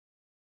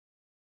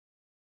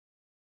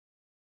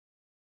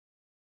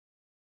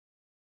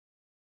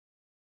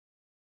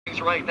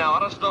cars right now.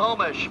 Out of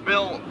Snohomish,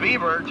 Bill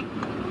Beavert,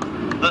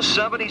 the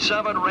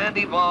 77,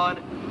 Randy Vaughn,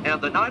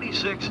 and the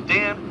 96,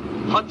 Dan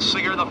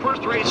Huntsinger. The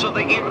first race of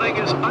the evening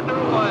is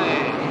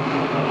underway.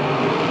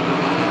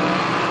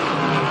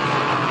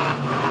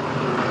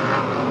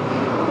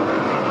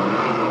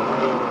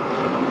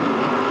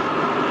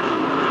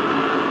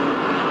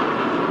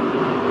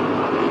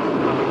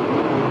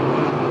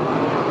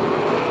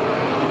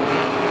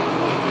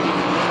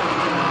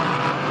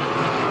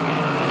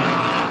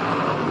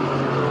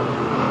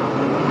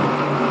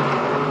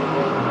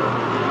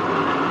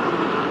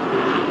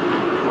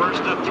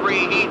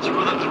 Heats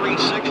for the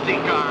 360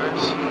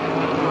 cars.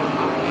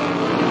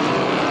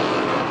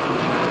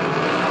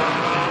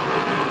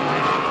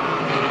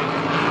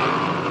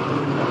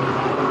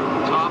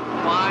 Top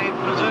 5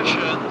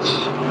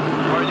 positions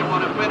where you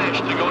want to finish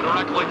to go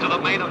directly to the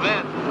main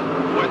event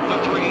with the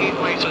 3 heat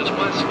races.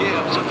 Wes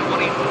Gibbs at 24.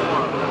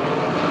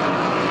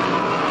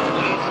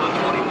 Leads the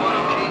 21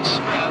 of G.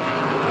 Smith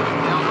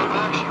down the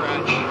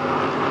backstretch.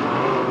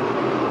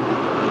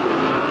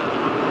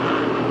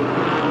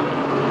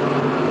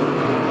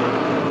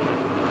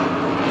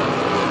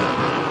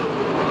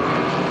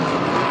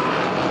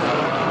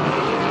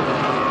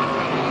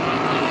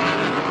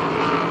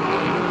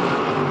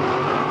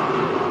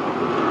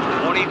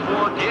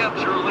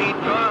 Gibbs, your lead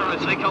car,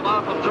 as they come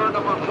off of turn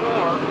number 4.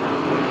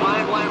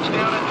 5 laps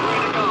down and 3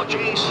 to go.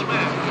 Jay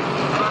Smith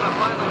trying to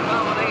find the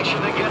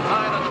combination to get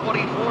by the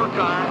 24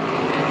 car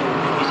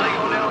as they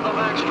go down the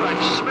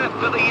backstretch. Smith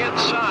to the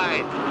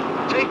inside,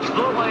 takes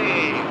the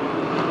lead.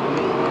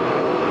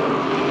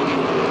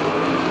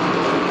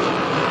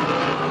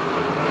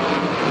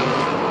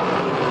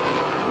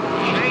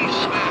 Jay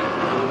Smith,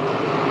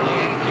 the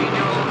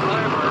 18-year-old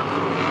driver,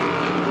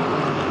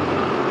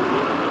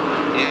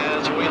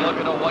 as we look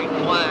at a white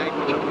flag,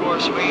 which of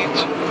course means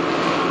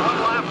 1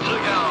 lap to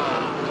go.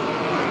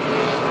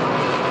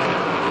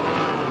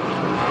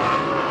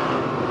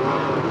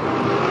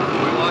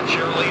 We watch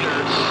your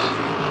leaders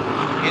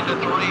into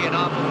 3 and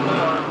off of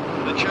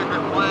 4. The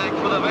checkered flag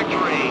for the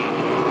victory.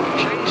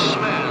 Chase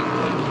Smith,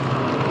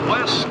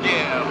 Wes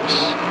Gibbs,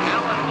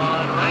 Alan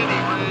Vaughn, Randy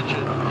Ridge,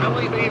 and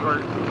Billy Beaver.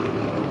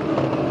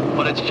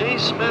 But it's Jay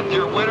Smith,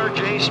 your winner.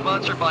 Jay,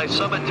 sponsored by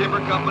Summit Timber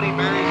Company,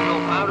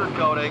 Marysville Powder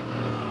Coating,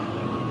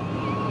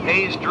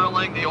 Hayes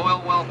Drilling, the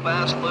Oil Well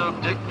Fast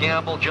Lube, Dick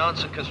Gamble,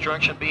 Johnson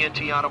Construction,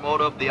 B&T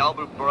Automotive, the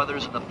Albert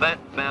Brothers, and the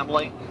Fenton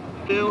family.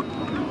 2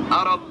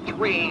 out of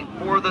 3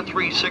 for the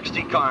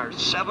 360 cars.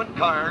 7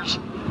 cars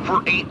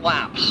for 8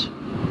 laps.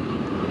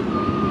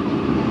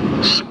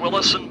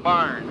 Squillis and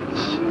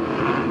Barnes.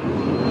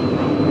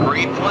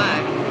 Green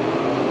flag.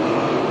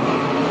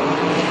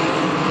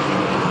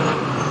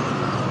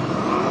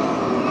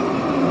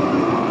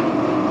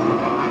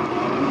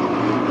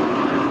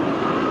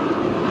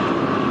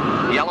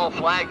 Yellow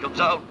flag comes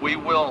out. We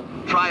will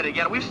try it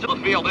again. We've still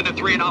field into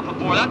 3 and off of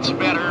 4. That's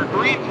better.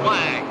 Green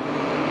flag.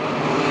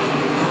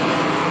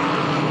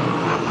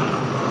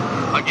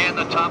 Again,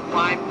 the top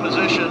 5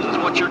 positions is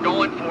what you're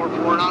going for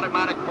an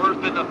automatic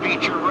berth in the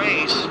feature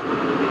race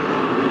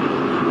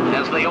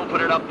as they open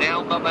it up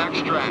down the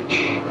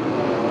backstretch.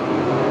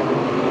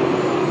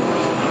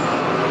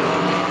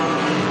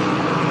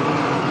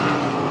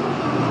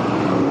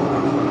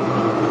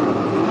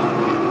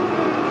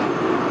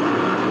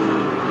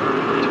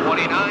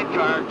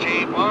 Car,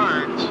 Jay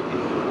Barnes,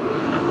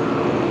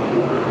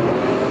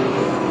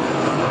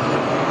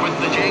 with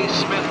the Jay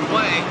Smith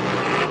flag,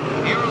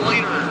 your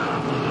leader.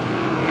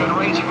 Good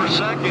race for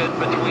second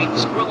between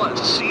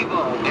Squillis,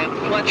 Sevo, and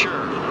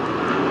Fletcher.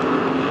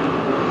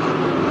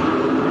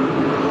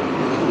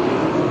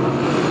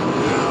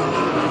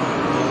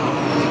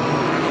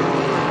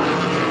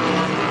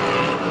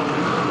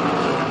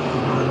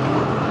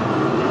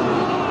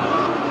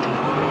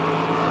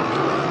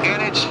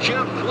 And it's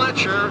Jeff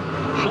Fletcher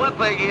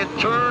flipping in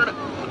turn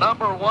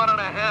number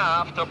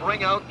 1.5 to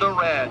bring out the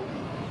red.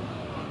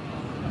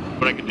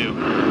 What I can do.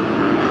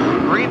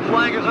 Green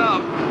flag is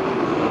up.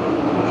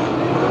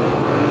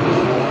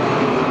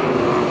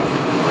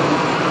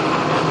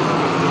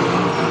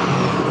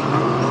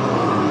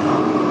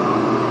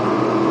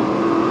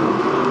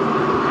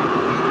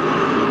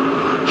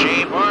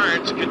 Jay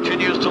Barnes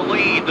continues to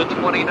lead the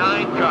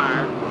 29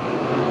 car.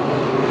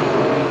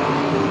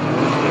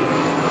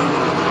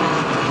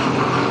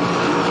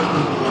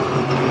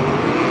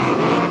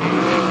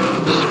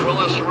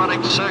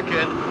 Running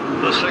second,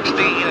 the 16,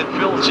 and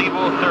Phil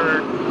Sevo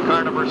third,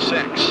 car number 6.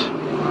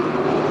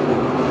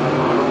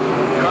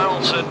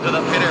 Carlson to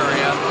the pit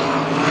area.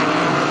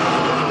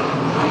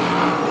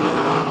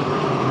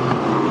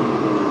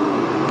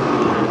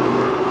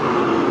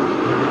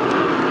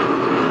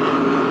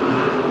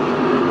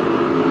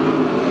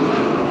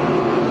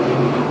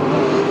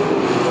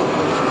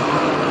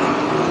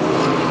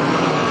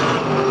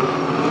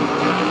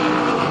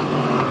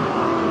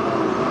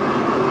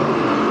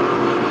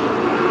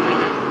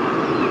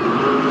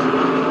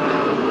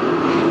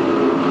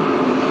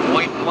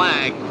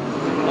 Flag.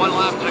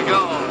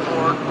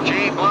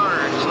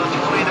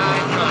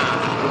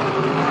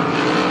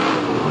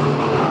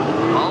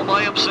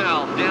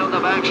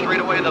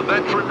 the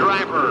veteran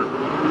driver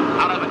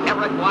out of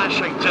Everett,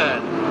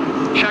 Washington.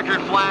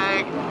 Checkered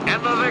flag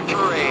and the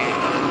victory.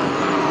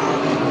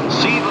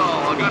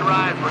 Sevo, a good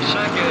ride for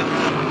second.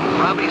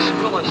 Robbie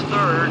Squillis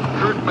third.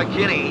 Kurt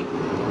McKinney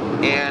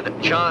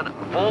and John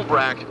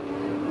Volbrecht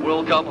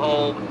will come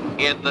home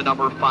in the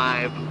number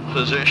 5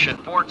 position.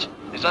 Forts,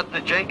 is that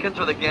the Jenkins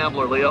or the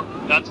Gambler, Leo?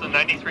 That's the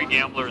 93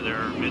 Gambler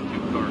there,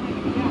 mid-2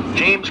 car.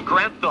 James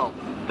Grenthal,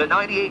 the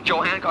 98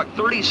 Joe Hancock,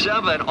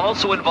 37,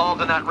 also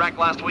involved in that wreck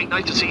last week.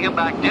 Nice to see him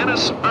back.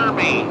 Dennis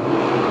Army.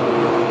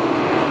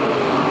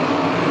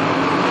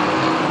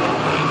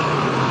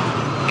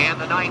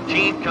 And the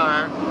 19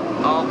 car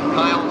of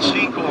Kyle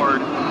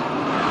Secord.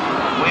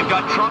 We've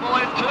got trouble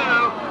in 2,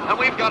 and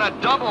we've got a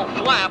double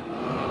flip.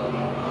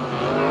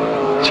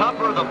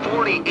 Tupper, the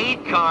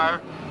 48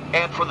 car,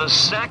 and for the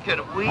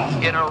second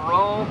week in a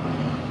row,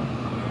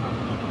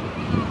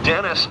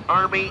 Dennis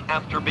Army,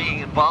 after being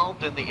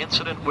involved in the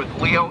incident with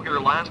Leo here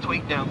last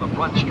week down the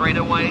front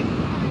straightaway.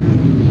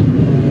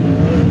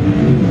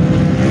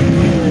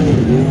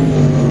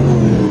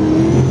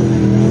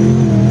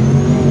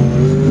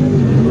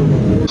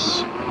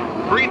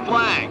 Green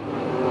flag.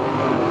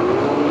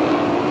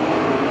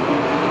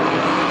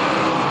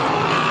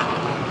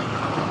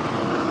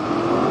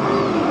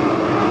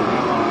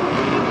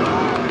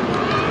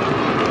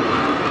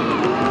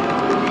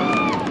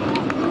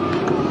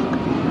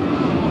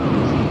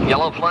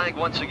 Yellow flag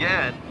once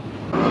again.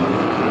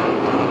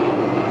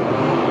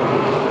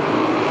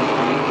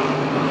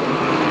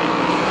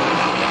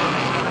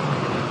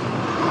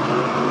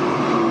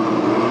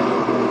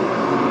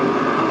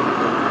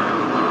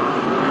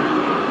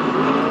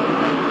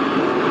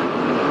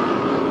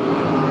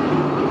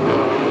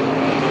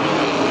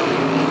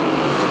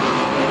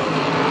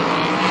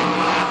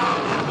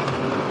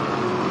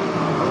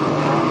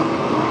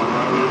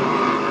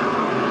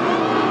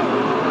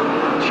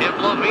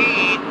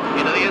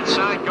 Into the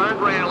inside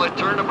guardrail at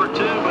turn number 2,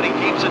 but he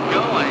keeps it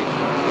going.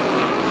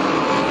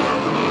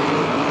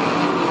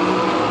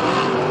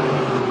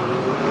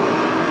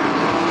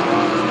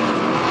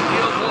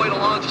 Leo Boyd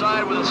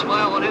alongside with a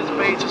smile on his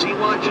face as he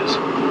watches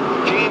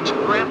James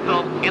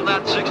Grenthal in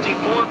that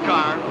 64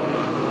 car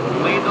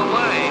lead the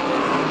way.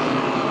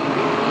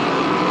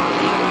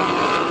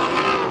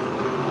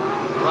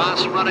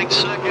 Ross running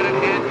second and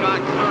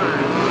Hancock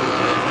third.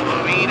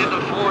 Levine into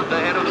 4th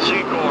ahead of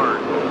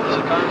Secord. As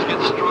the cars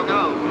get strung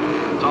out,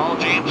 it's all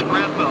James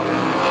Grenthal.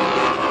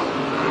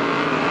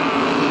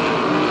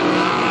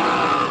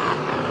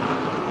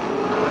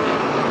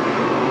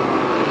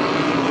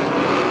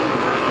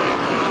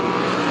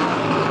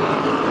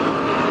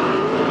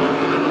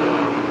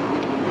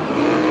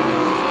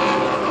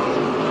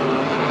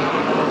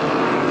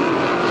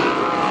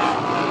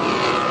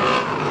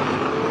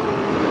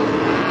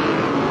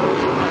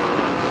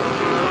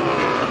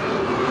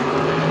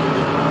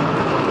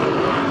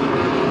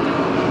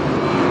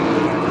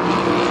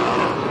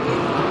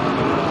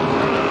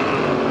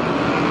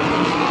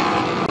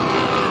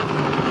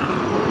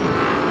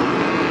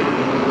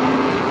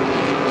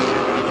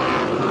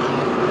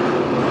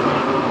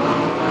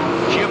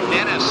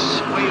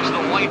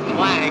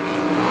 Flag,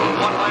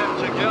 1 lap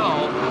to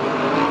go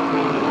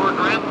for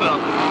Grenthal.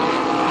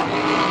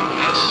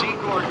 As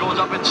Secord goes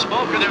up in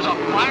smoke, and there's a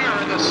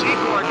fire in the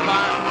Secord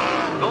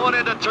car going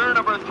into turn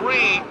number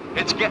 3.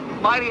 It's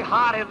getting mighty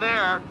hot in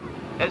there.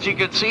 As you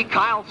can see,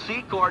 Kyle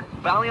Secord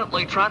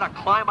valiantly trying to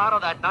climb out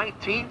of that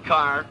 19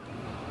 car.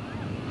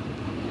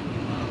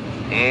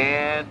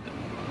 And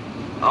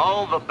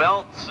all the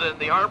belts and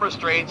the arm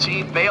restraints,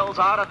 he bails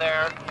out of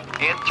there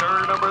in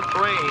turn number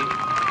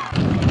 3.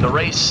 The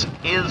race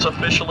is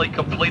officially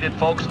completed,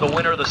 folks. The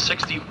winner of the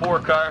 64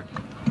 car,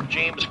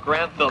 James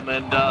Grantham,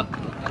 and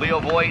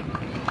Leo Voigt.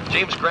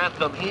 James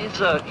Grantham,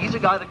 he's a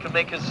guy that can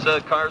make his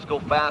cars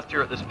go fast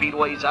here at the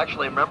Speedway. He's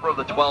actually a member of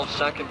the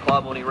 12-second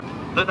club when he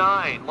the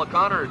 9,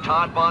 LeConnor,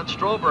 Todd Von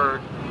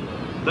Stroberg.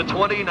 The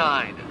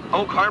 29,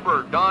 Oak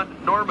Harbor, Don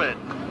Norman.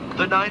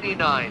 The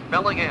 99,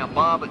 Bellingham,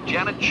 Bob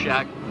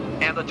Janacek.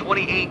 And the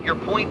 28, your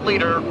point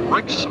leader,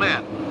 Rick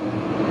Smith.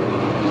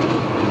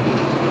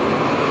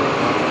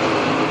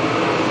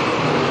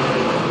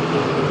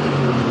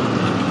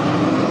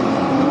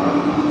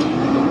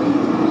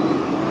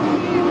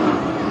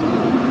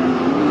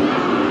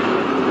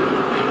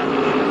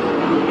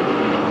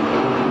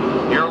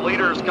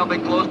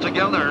 Coming close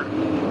together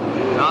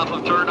off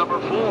of turn number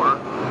 4.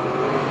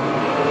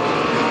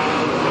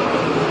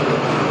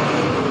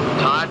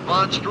 Todd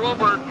Von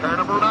Stroberg, car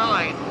number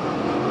 9.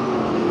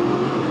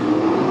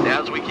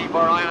 As we keep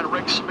our eye on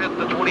Rick Smith,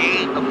 the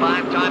 28, the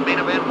 5-time main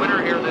event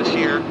winner here this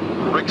year.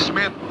 Rick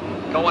Smith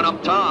going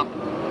up top.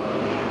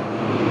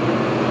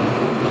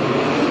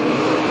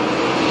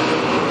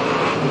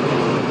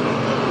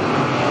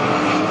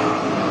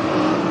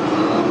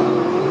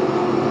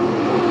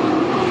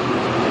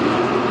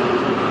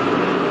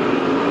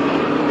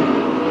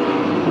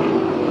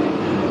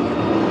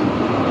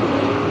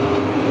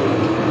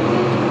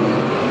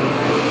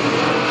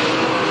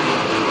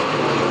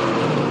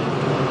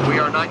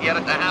 Yet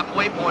at the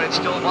halfway point, it's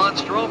still Von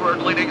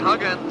Stroberg leading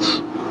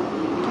Huggins.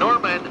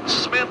 Norman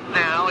Smith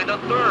now into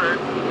third.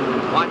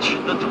 Watch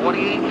the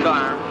 28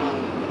 car.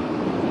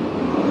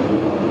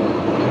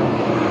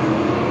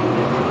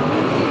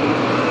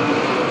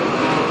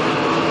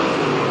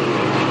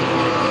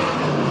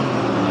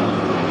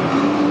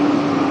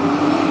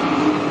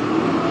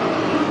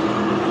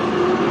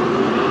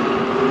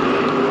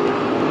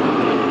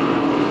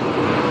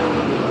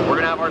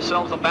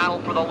 Ourselves a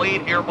battle for the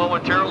lead here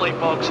momentarily,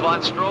 folks.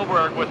 Von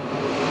Stroberg with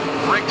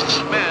Rick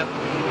Smith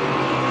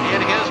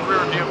in his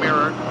rearview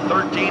mirror.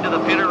 13 to the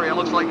pit area.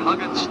 Looks like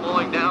Huggins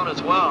slowing down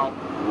as well.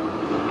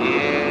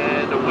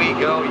 And we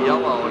go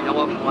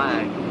yellow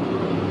flag.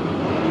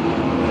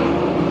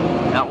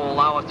 That will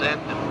allow us to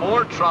end in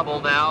more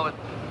trouble now.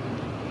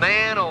 And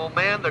man, oh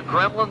man, the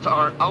Gremlins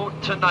are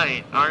out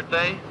tonight, aren't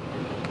they?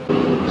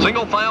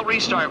 Single file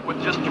restart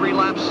with just 3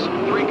 laps,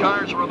 3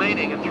 cars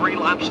remaining and 3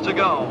 laps to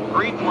go.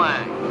 Green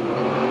flag.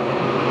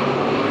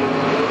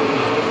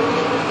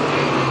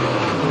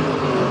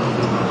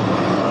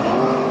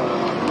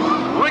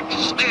 Rick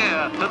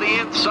Smith to the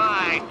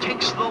inside,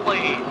 takes the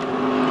lead.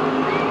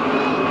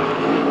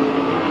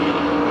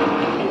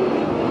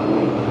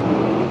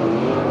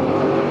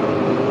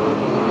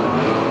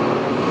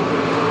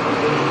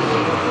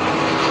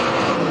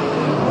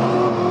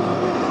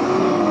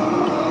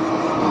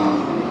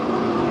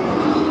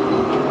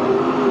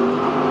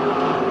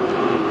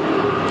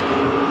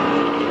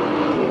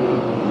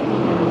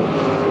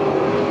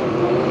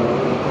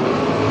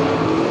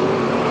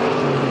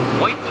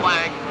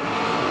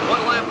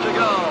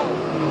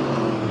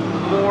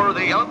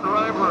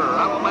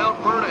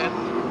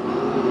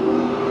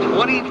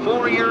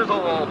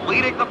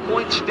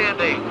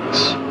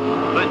 Standings.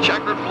 The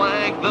checkered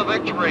flag, the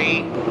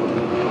victory.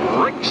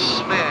 Rick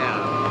Smith.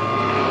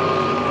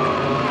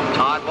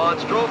 Todd Von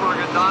Stroberg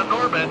and Don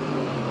Norman.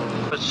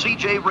 The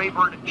C.J.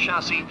 Rayburn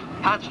Chassis,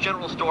 Pat's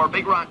General Store,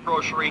 Big Rock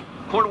Grocery,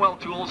 Cornwell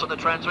Tools, and the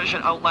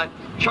transmission outlet,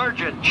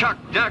 Sergeant Chuck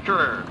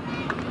Decker.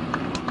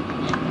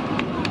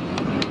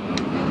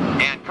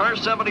 And car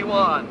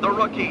 71, the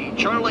rookie,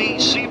 Charlie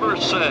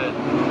Severson.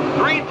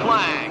 Green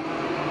flag.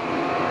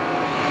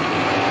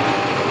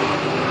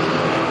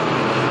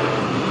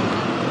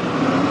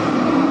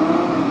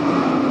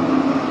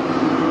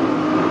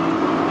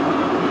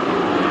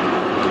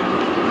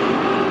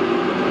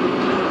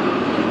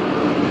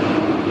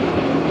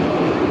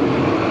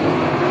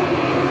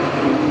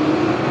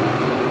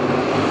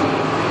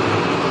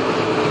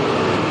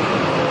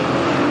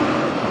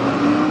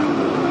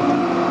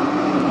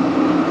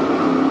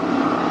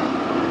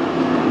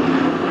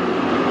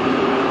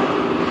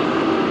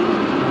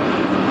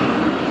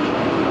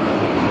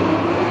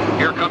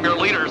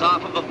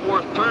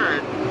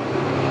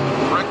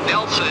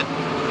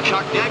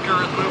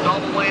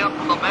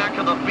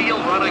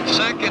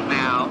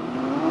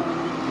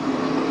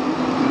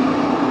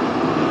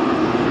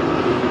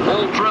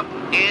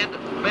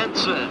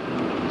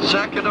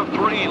 Second of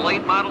 3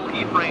 late model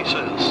heat races.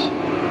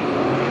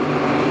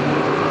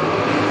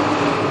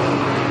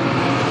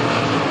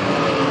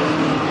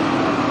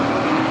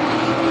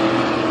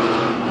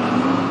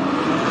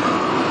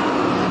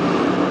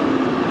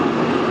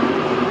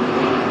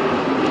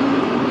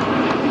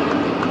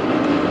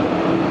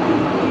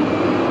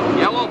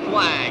 Yellow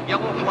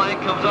flag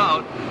comes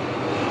out.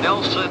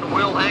 Nelson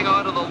will hang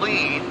on to the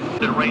lead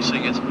in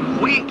racing.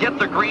 If we get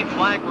the green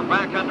flag, we're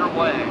back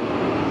underway.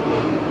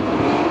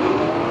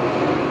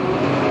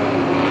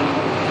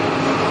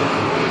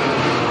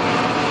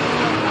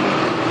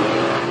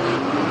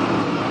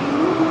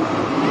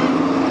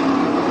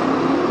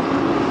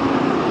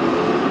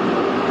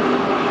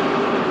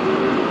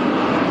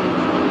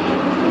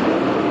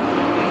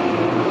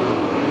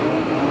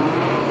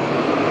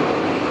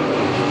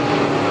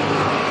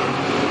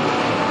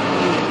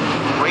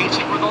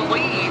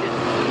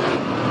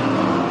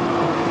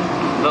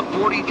 The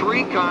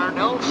 43 car,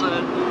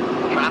 Nelson,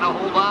 trying to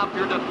hold off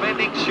your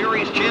defending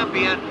series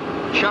champion,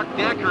 Chuck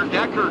Decker.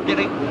 Decker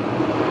getting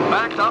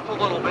backed up a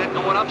little bit,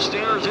 going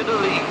upstairs into the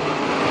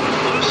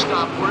blue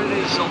stuff where it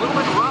is a little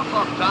bit rough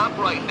up top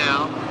right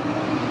now.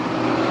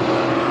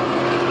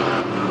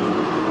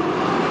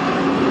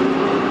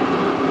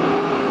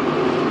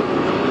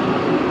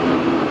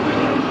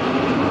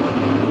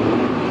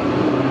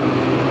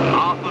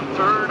 Off of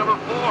third, number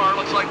 4,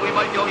 looks like we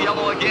might go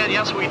yellow again.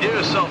 Yes, we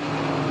do. So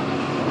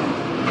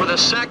for the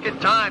second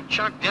time,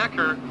 Chuck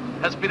Decker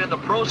has been in the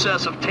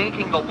process of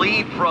taking the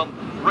lead from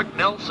Rick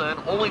Nelson,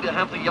 only to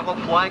have the yellow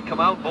flag come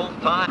out both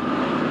times.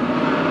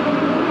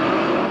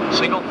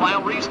 Single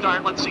file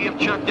restart. Let's see if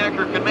Chuck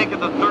Decker can make it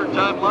the third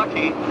time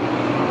lucky.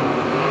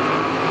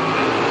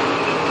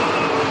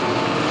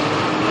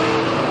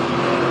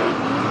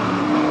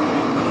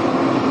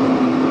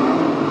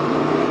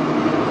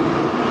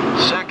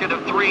 Second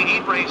of 3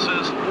 heat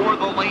races for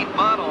the late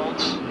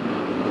models.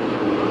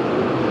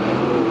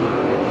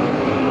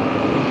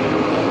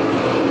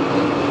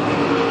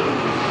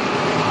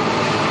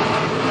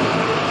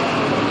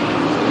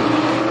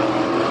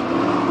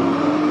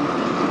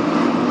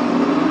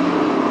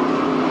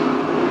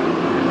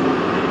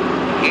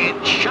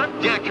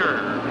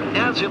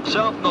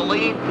 himself in the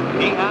lead.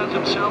 He has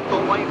himself the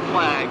white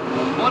flag.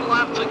 1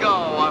 lap to go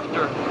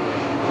after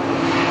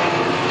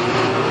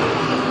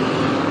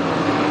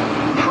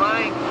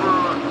trying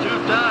for 2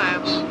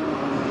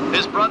 times.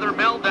 His brother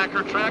Mel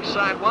Decker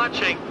trackside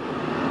watching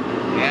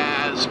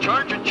as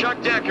Sergeant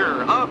Chuck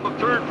Decker off of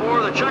turn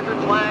 4, the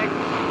checkered flag,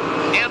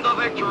 and the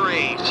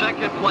victory.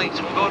 Second place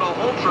will go to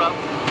Holtrup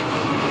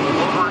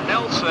over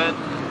Nelson,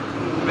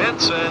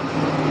 Benson,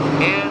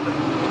 and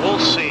we'll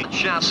see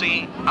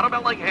Chassis out of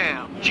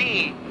Bellingham,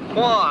 G.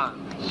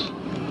 Quans.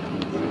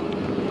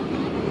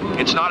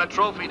 It's not a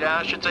trophy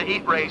dash, it's a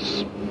heat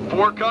race.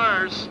 4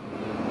 cars,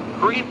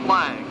 green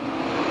flag.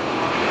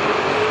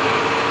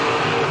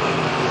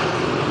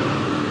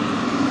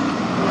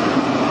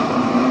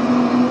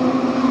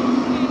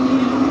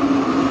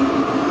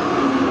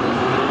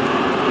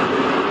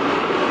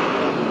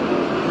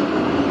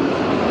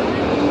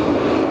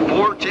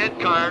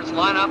 Cars,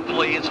 line up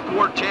please.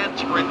 410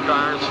 sprint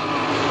cars,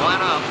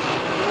 line up.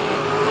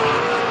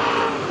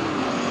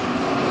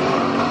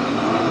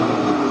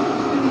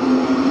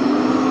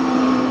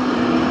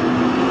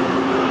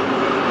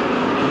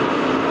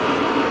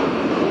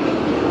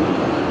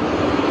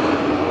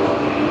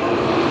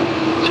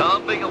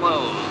 Tom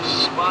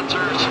Bigelow's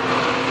sponsors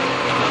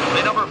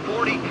the number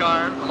 40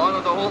 car, along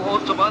with a whole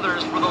host of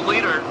others for the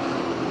leader,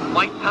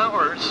 Mike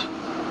Powers.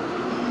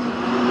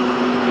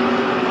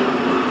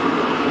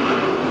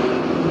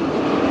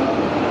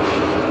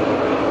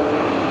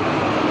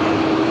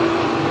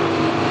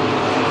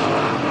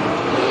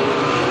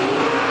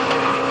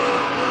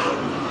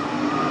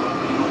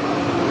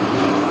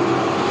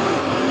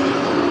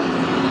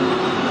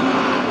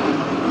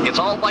 It's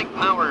all Mike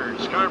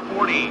Powers, car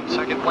 40,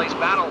 second place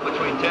battle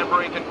between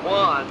Tenbrake and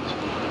Quans.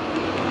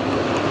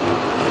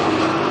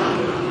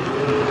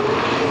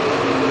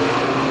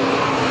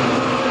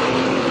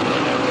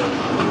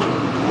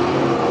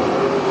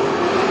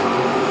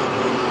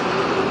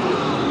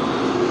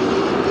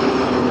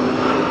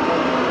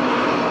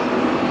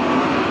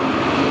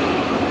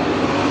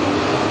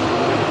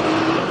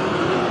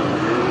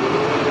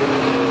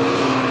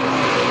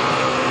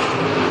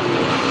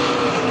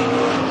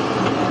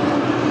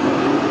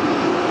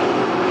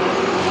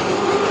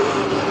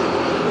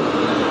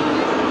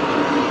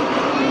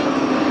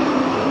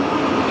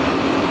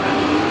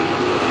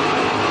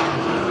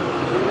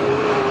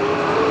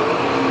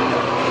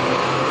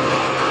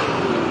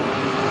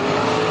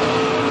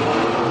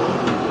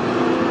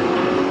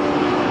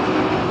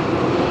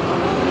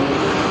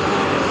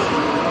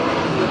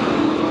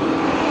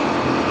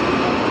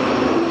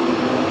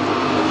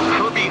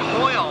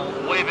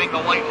 The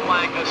white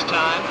flag this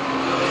time.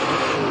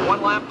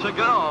 1 lap to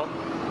go.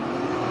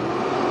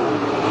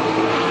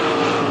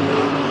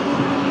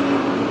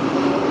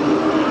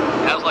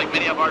 As like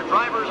many of our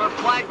drivers, our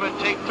flagmen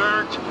take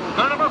turns.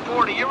 Car number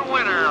 40, your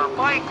winner,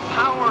 Mike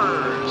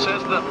Powers,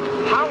 says the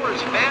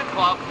Powers fan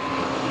club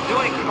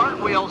doing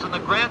cartwheels in the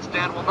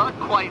grandstand. Well, not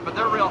quite, but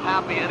they're real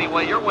happy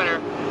anyway. Your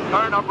winner,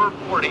 car number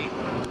 40.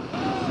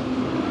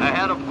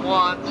 Ahead of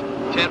Quans,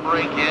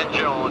 Tenbrake, and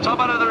Jones. How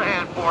about another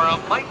hand for him?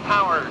 Mike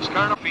Powers,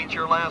 car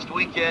feature last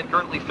weekend,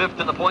 currently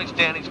 5th in the point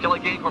standings. Kelly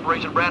Kane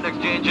Corporation, Brand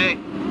X-J&J.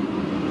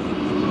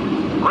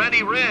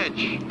 Randy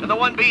Ridge in the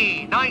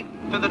 1B,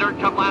 9th in the Dirt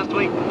Cup last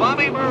week.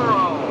 Bobby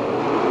Burrow.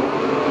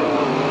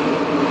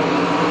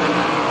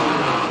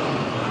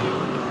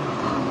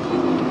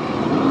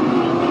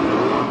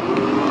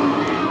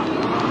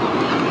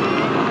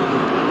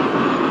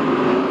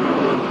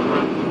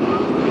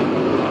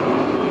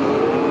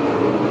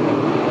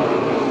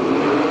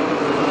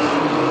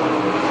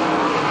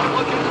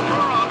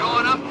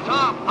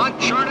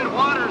 Uncharted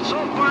waters so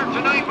far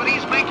tonight, but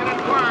he's making it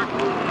work.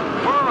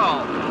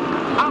 Burrow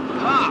up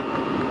top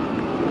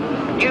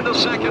into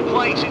second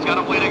place. He's got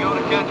a way to go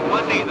to catch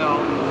Bundy,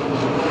 though.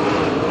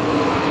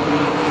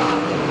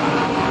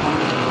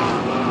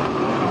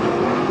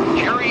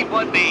 Jerry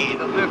Bundy,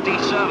 the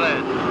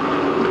 57,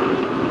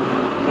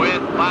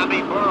 with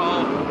Bobby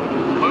Burrow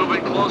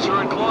moving closer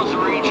and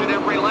closer each and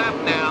every lap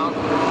now.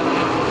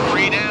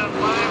 3 down,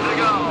 5 to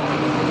go.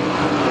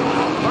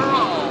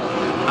 Burrow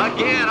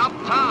again up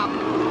top.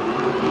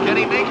 Can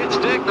he make it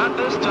stick? Not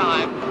this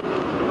time.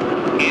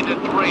 Into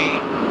 3.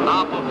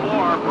 Top of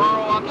 4.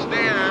 Burrow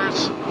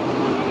upstairs.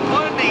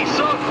 Bundy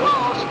so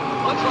close.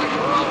 Looks like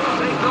Burrow will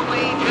take the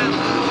lead. Yes,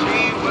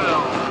 he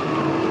will.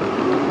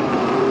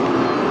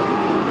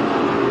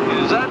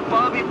 Is that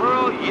Bobby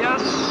Burrow?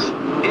 Yes,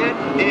 it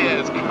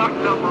is. Car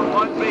number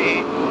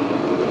 1B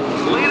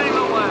leading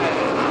the way.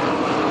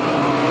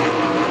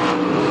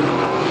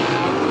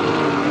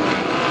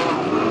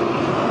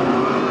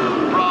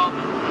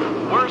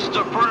 Worst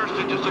to first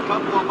in just a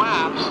couple of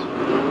laps.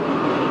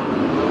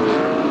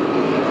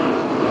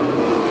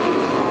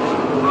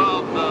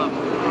 From the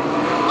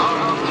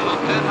outhouse to the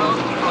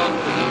penthouse from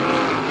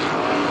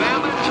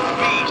famine to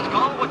beast.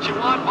 Call it what you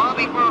want.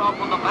 Bobby Burrow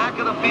from the back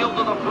of the field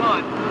to the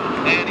front.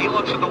 And he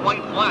looks at the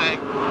white flag.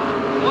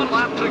 1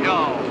 lap to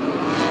go.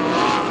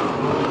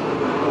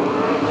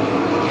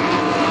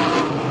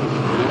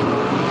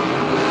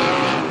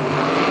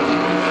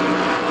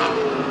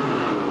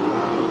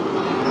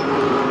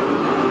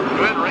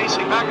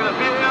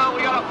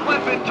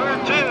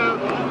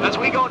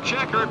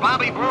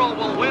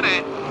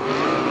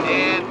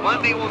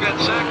 Bundy will get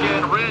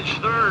second, Ridge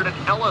third,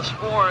 and Ellis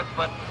fourth,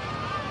 but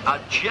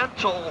a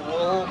gentle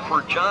roll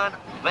for John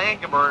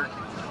Vangenberg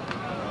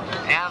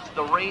as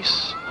the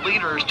race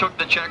leaders took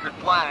the checkered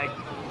flag.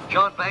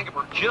 John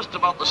Vangenberg just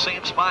about the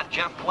same spot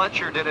Jeff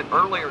Fletcher did it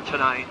earlier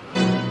tonight.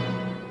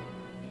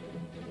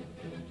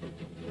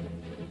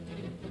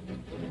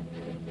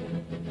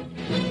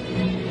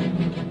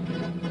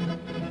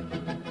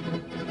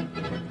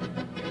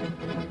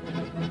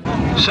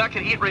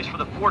 Second heat race for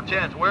the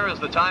 410s. Where is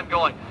the time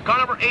going? Car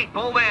number 8,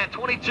 Bowman.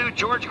 22,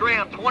 George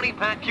Graham. 20,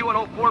 Pat Kewen.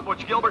 04,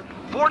 Butch Gilbert.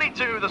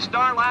 42, the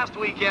star last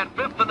weekend.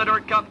 5th in the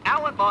Dirt Cup,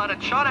 Alan Munn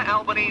and Shauna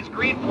Albanese.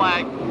 Green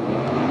flag.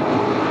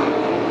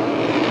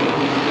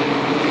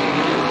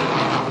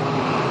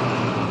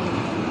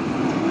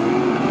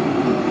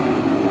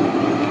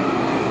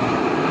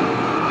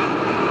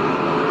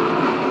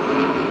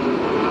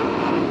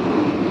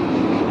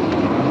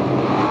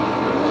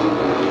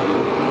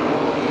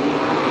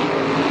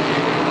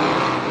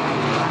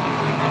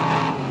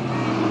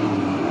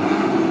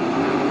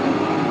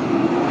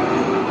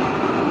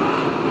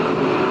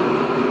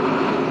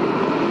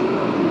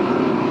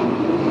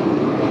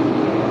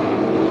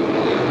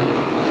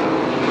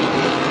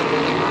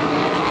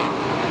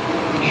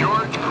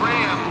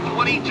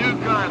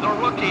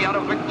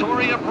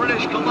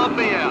 British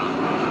Columbia,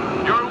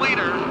 your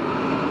leader.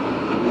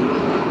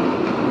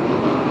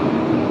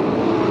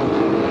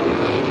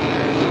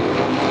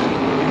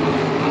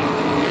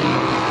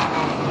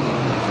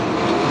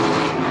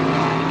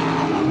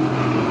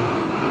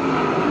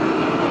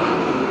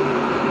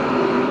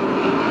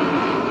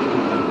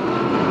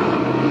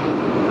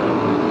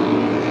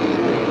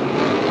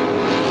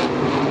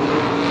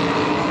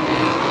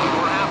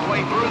 We're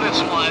halfway through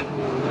this one.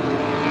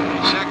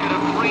 Second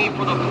of 3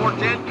 for the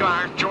 410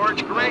 car,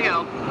 George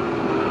Graham.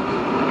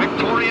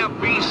 Victoria,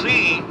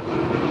 BC.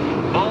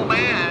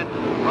 Bowman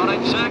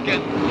running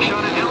second.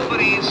 Shauna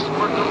Albanese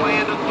worked her way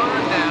into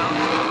third now.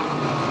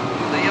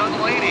 The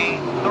young lady,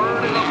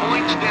 third in the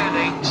point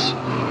standings.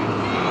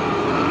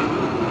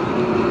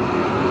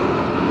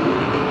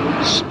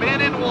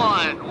 Spin in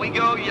 1. We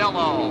go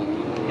yellow.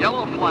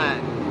 Yellow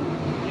flag.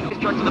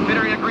 Struck to the pit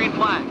area, green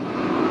flag.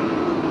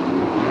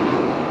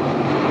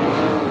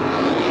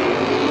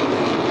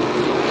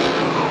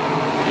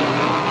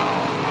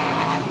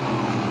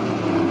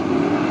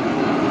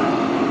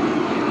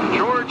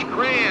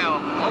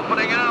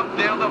 Opening up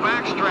down the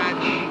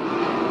backstretch.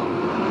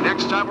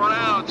 Next time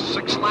around,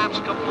 6 laps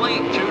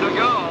complete, 2 to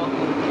go.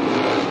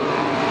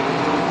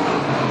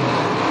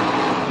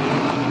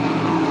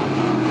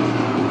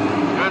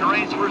 Good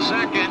race for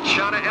second,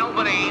 Shauna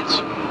Albanese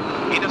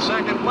into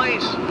second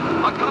place.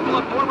 A couple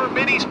of former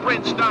mini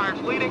sprint stars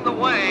leading the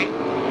way.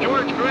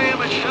 George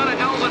Graham and Shauna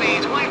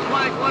Albanese, white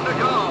flag, 1 to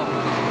go.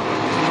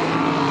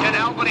 Can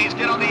Albanese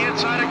get on the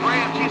inside of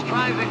Graham? She's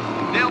trying to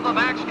nail the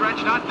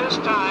backstretch, not this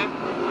time.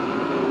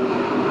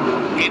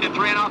 Into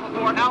 3 and off of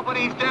 4.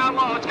 Albanese down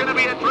low. It's going to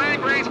be a drag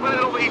race, but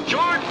it'll be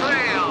George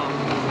Graham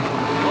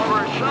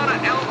over Shauna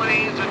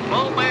Albanese and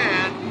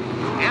Bowman.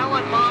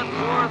 Alan Munn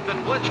 4th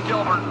and Butch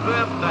Gilbert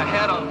 5th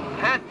ahead of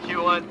Pat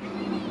Kewen.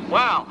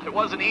 Wow, it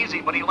wasn't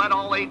easy, but he led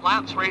all 8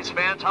 laps, race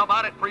fans. How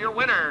about it for your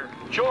winner,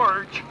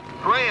 George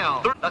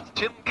Graham? That's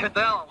Tim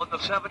Cadell in the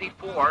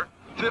 74.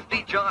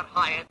 50, John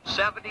Hyatt.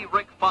 70,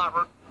 Rick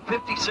Favre.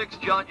 56,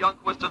 John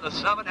Youngquist in the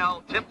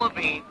 7L, Tim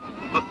Levine.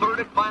 The third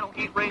and final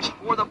heat race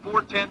for the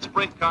 410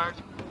 sprint cars.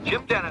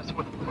 Jim Dennis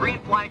with green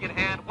flag in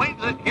hand,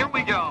 waves it, here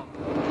we go.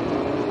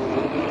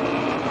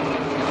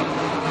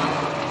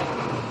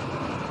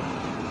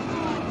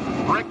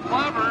 Rick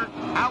Favre,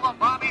 Alan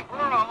Bobby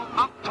Burrow,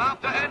 up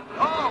top to end.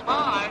 Oh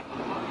my,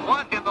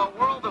 what in the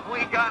world have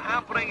we got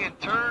happening in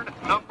turn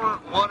number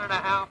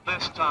 1.5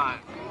 this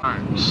time?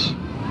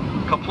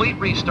 Complete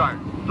restart.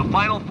 The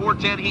final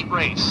 410 heat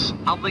race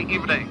of the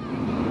evening.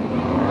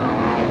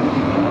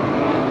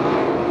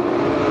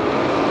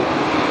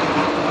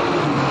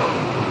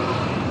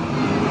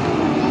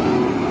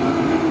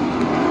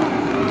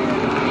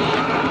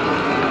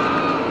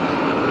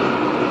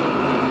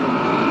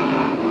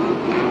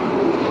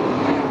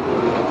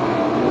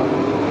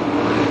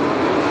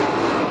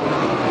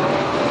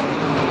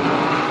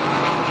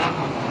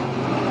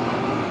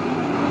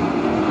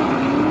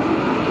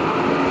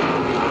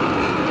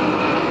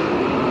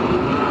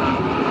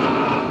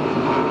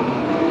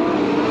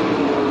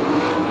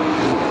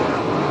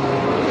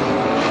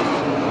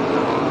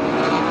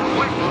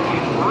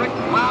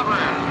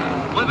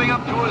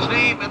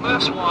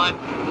 This one,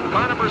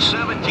 car number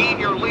 17,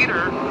 your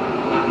leader.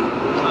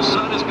 The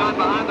sun has gone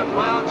behind the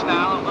clouds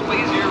now, a little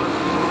easier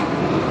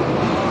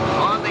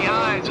on the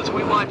eyes as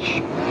we watch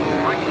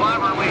Rick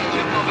Favre with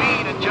Tim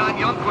Levine and John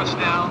Youngquist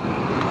now.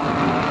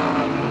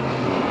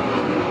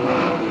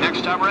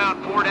 Next time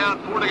around, 4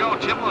 down, 4 to go.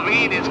 Tim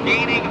Levine is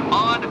gaining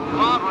on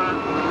Favre.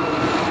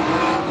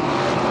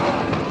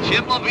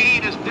 Tim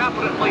Levine is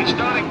definitely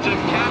starting to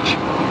catch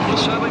the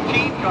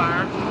 17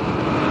 car.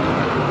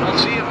 We'll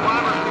see if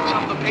Favre picks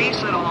up the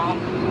pace at all.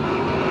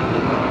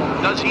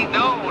 Does he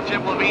know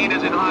Tim Levine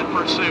is in hot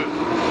pursuit?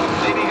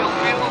 Maybe he'll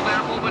feel him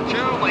there a little bit the 2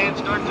 lane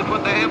starts to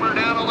put the hammer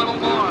down a little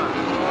more.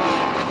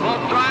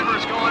 Both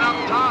drivers going up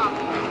top.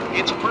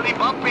 It's pretty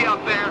bumpy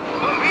up there.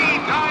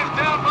 Levine dives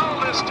down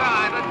low this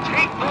time to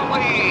take the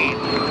lead.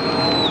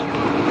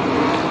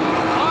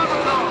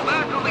 Bobber though,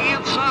 back on the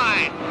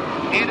inside.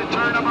 Into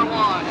turn number 1.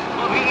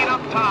 Levine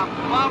up top.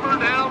 Bobber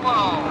down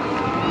low.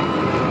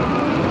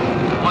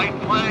 White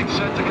flag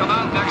set to come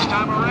out next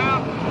time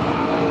around.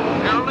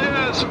 Here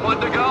it is.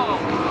 1 to go.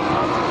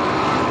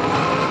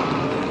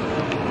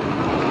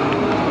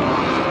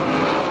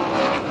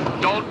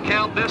 Don't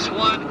count this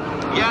one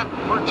yet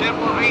for Tim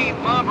Levine.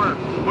 Bobber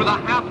with a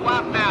half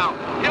lap now.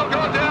 He'll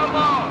go down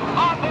low.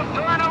 Off of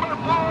turn number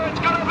 4. It's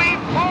going to be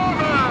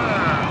Bobber.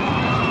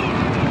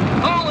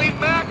 Holy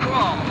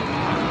mackerel.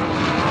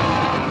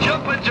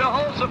 Jumping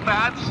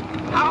Jehoshaphat's.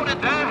 How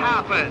did that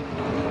happen?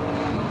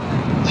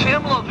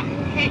 Tim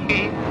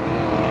Levine,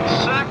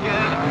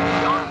 second.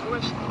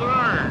 Norquist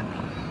third.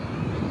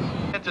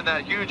 Into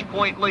that huge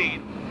point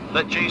lead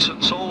that Jason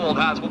Sowold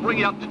has. We'll bring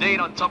you up to date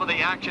on some of the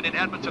action in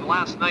Edmonton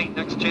last night.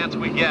 Next chance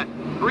we get.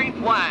 Green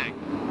flag.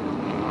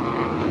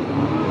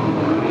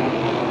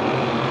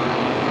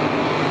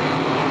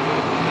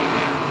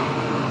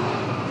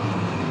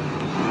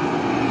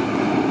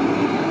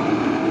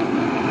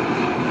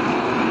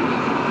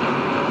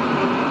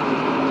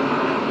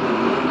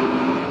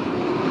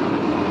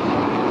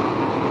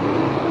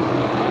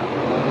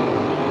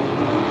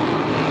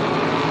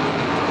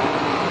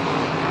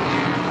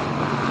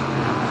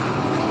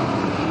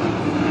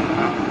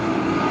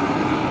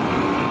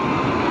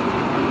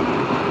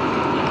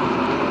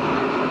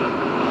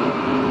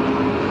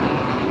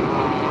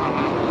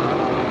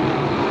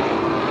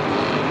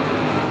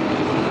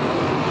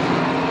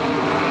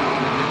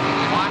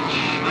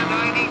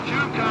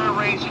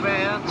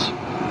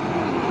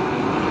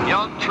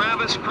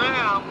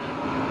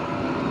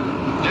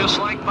 Just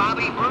like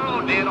Bobby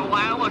Brown did a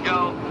while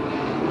ago.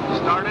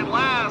 Started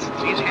last.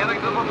 He's heading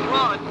to the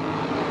front.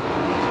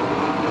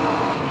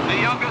 The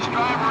youngest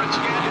driver at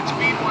Skagit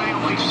Speedway,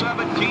 only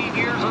 17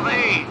 years of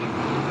age.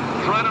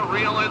 Trying to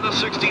reel in the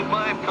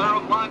 65 car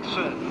of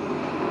Luxon.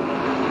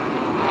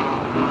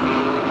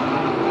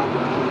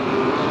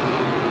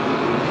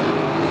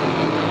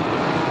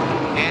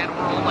 And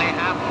we're only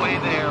halfway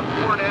there.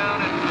 4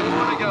 down and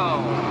 4 to go.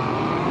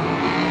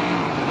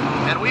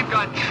 And we've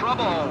got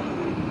trouble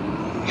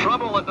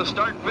at the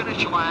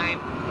start-finish line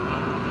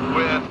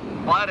with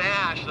Bud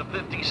Ash, the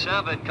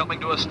 57, coming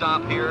to a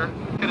stop here.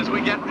 And as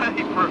we get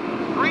ready for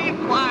green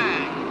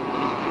flag.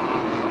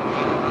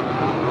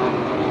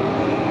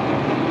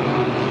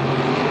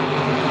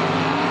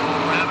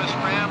 Travis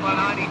Graham, the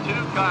 92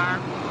 car.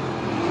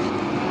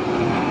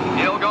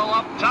 He'll go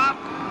up top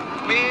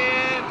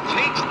and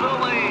takes the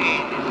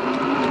lead.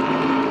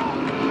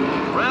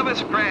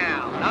 Travis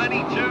Graham,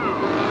 92,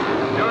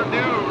 your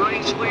new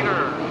race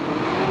leader.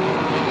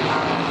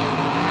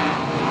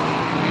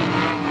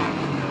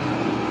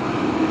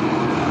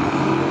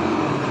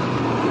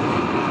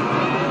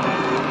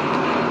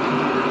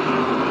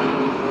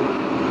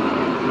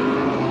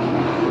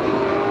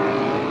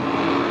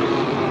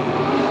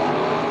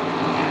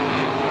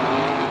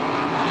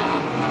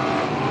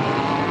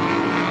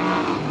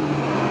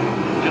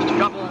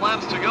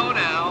 To go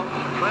now.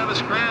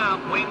 Travis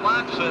Graham, Wayne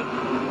Loxon,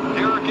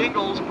 Derek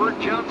Ingalls, Bert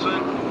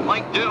Johnson,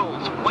 Mike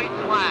Dills, white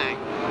flag.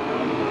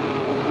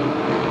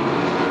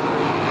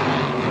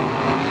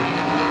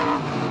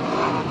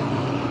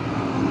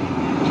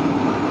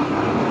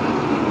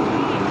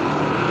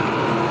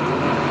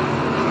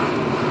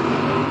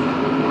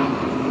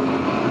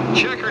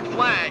 Checkered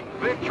flag,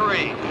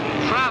 victory,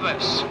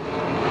 Travis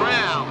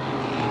Graham,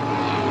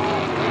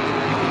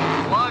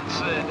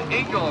 Loxon,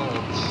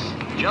 Ingalls,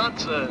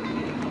 Johnson,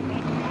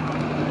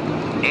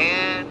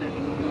 and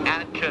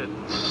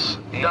Atkins.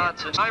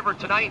 Johnson. Driver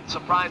tonight,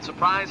 surprise,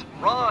 surprise,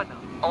 Ron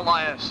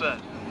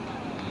Eliason.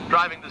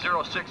 Driving the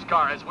 06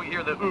 car as we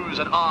hear the oohs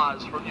and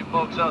ahs from you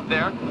folks out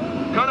there.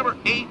 Car number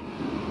 8,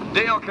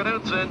 Dale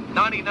Knudsen.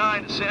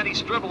 99, Sandy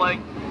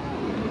Stribling.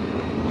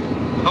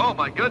 Oh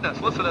my goodness,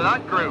 listen to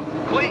that group.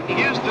 Clayton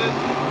Houston.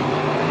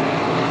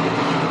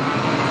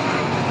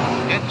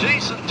 And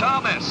Jason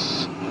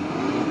Thomas.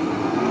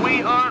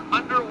 We are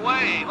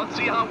underway. Let's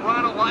see how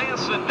Ron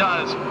Eliason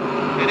does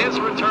in his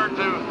return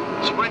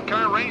to sprint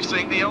car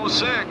racing, the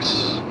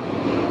 06.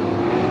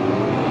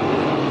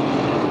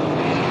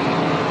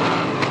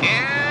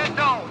 And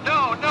no.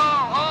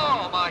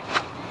 Oh my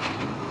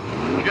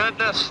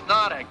goodness,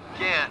 not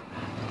again.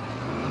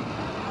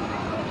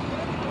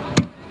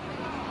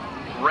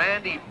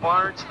 Randy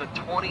Barnes, the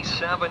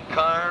 27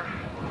 car.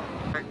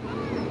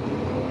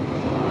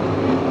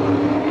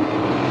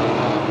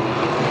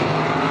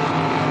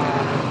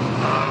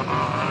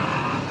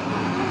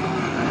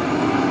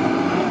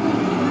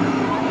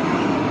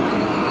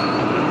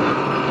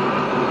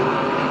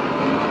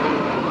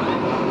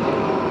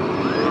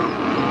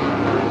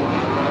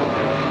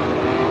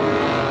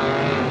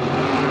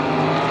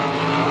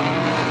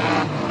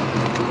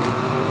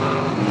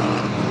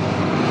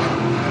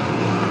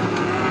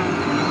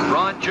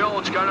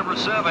 Jones, car number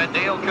 7.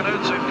 Dale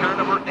Knudsen, car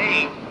number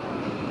 8.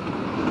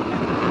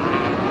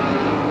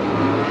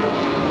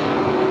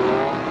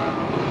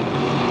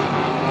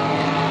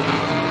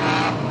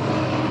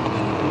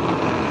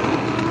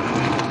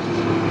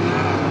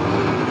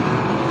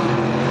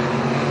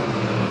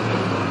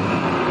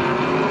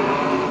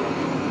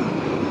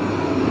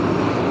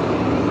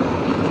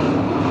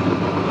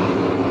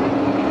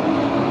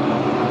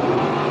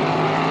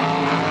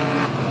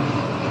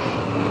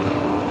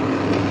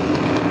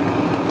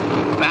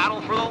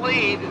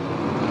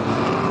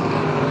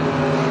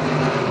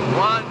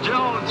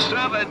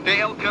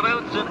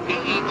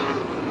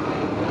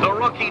 heat. The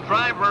rookie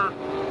driver,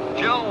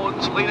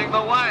 Jones, leading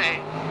the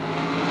way.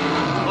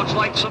 Looks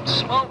like some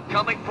smoke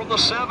coming from the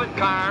 7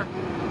 car.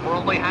 We're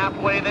only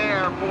halfway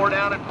there. 4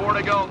 down and 4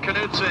 to go.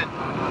 Knudsen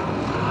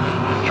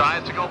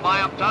tries to go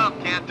by up top.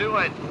 Can't do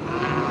it.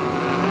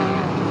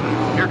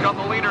 Here come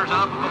the leaders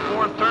out of the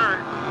 4th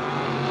turn.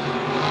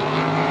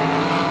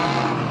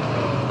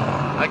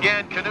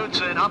 Again,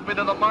 Knudsen up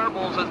into the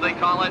marbles, as they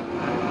call it.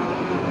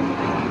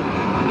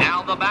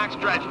 Now the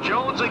backstretch.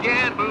 Jones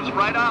again moves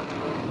right up.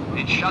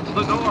 It shuts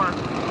the door.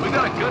 We've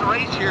got a good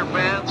race here,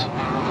 fans.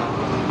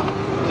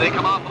 They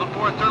come off of the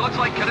 4th turn. Looks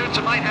like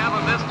Knudsen might have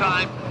him this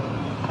time.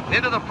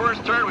 Into the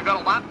 1st turn. We've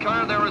got a lap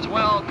car there as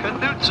well.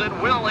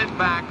 Knudsen will, in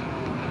fact,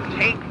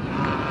 take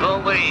the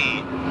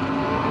lead.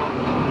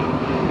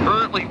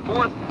 Currently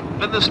 4th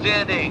in the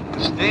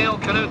standings. Dale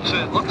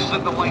Knudsen looks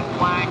at the white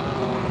flag.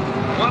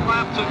 1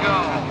 lap to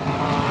go.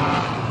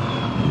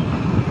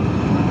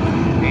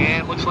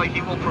 And looks like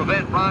he will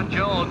prevent Ron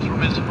Jones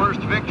from his first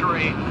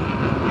victory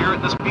here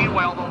at the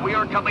Speedway, although we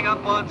are coming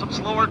up on some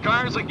slower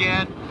cars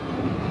again.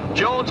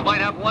 Jones might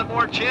have one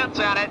more chance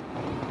at it.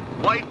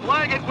 White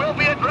flag, it will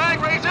be a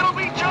drag race. It'll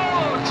be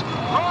Jones.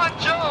 Ron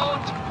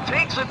Jones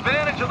takes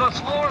advantage of the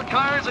slower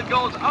cars and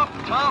goes up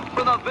top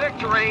for the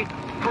victory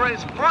for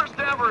his first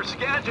ever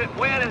Skagit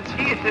win, as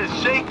he is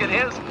shaking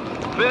his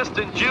fist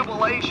in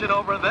jubilation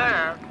over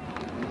there.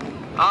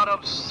 Out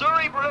of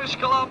Surrey, British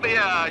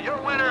Columbia,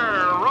 your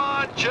winner,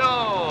 Ron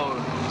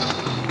Jones.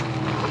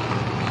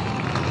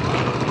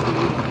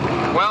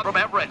 Well, from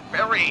Everett,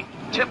 Barry,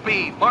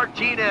 Tippy,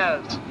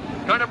 Martinez.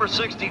 Car number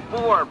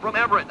 64 from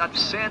Everett, that's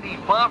Sandy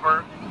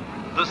Favre.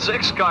 The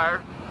 6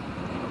 car,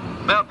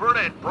 Mount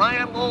Vernon,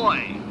 Brian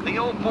Loy. The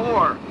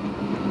 04,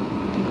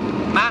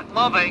 Matt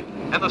Loving.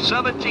 And the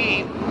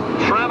 17,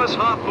 Travis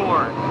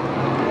Hawthorne.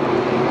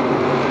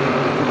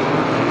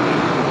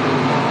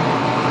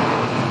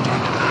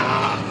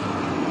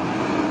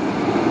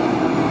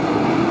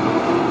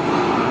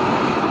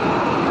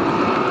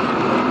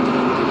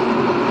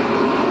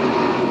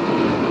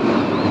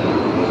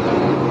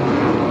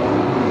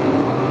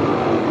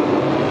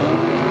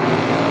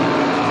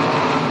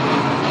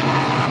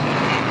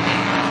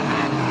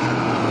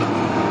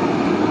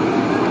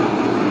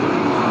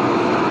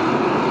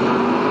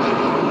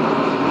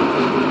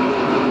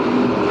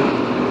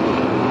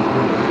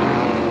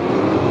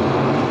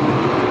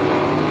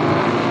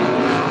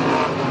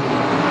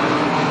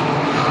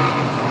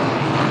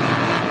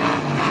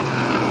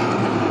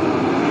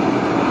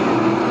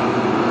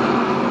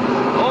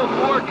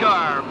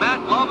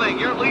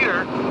 Your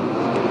leader.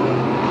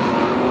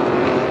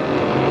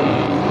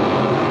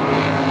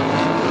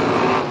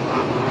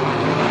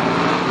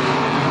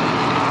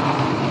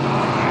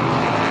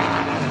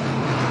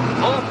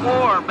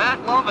 Oh,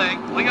 Matt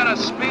Loving. We got a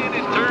spin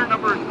in turn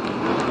number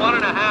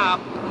 1.5.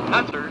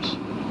 Hunters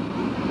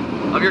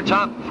of your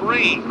top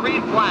 3.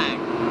 Green flag.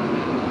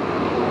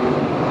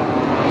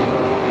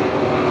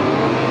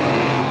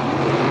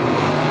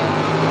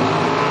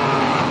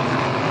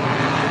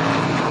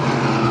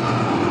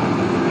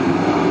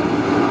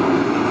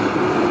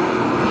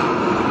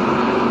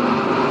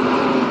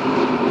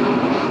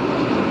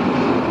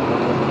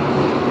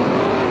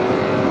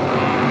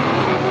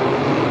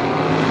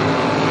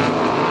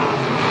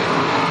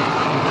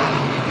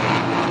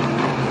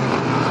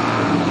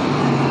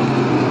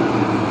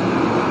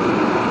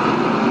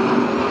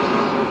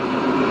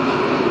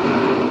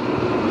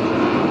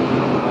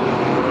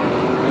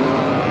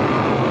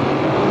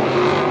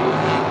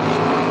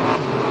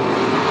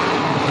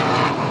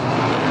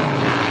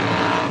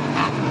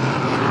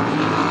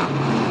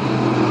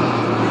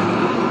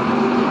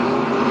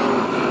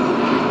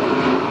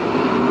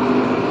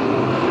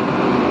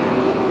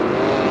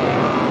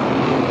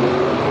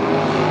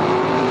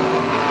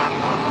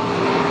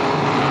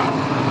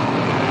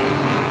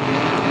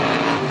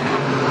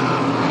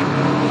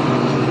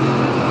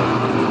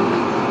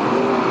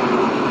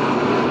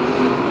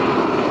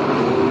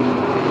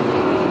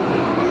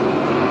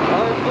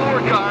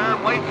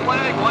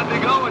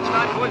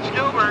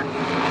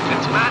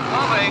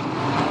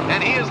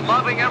 And he is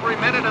loving every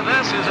minute of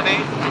this, isn't he?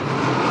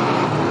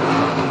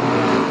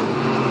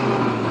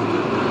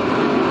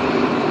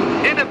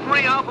 Into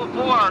 3 off of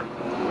 4.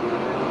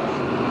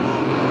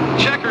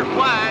 Checker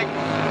flag.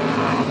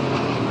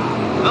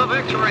 The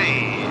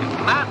victory.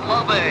 Matt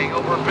Loving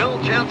over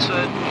Bill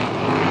Jensen.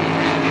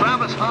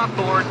 Travis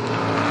Hawthorne.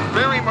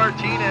 Barry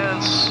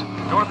Martinez.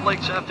 North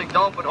Lake Septic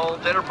Dolphin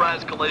Holds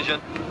Enterprise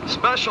Collision.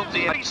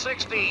 Specialty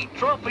 360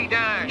 Trophy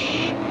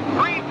Dash.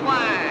 Green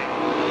flag.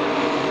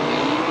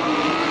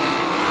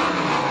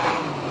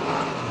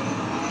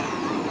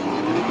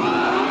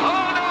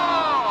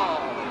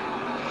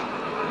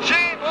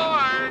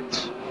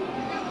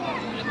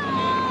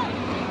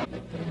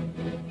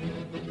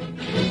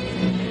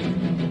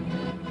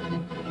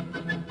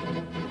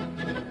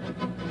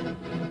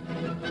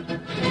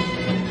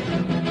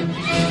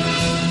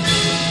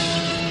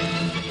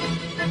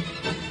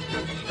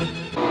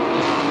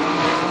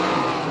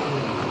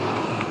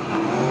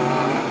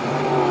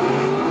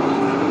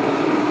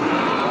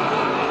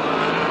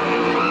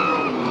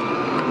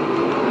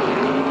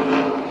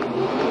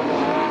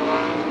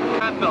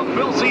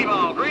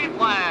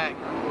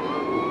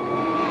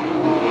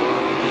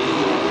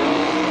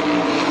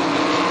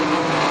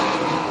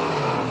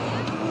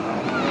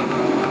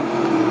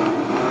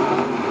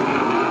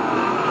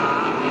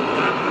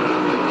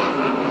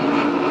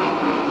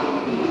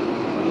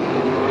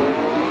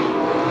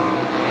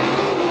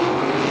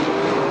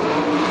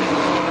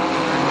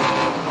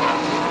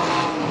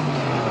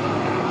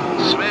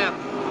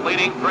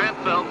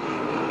 Grantham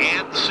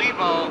and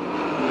Sevo.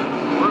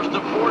 First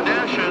of 4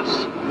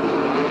 dashes.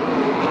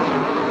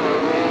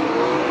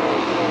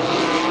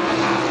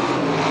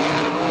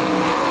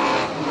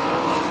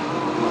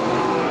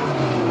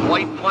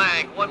 White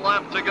flag, 1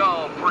 lap to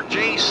go for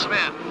Jay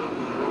Smith.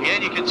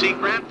 And you can see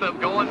Grantham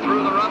going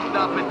through the rough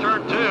stuff in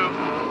turn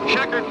 2.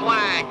 Checkered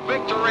flag,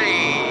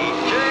 victory,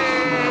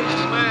 Jay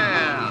Smith.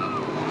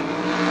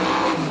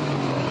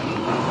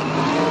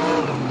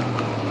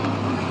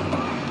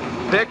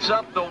 Picks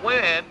up the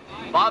win.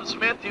 Bob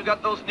Smith, you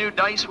got those new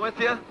dice with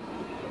you? In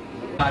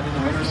the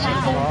winner's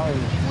circle,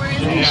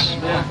 Jay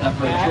Smith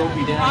after a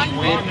trophy dash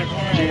win.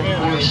 Jay, of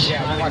course,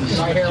 on the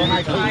substitute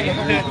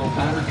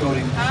powder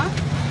coating.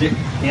 Dick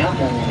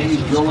Campbell,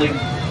 Hayes Drilling,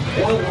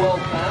 Oil Well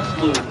Fast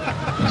Lube,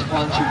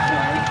 sponsored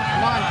by.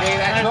 Come on, Jay,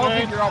 that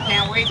trophy girl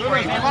can't wait for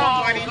you. Come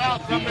on, buddy.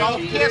 Go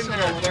kissing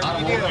over there. What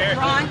do you do?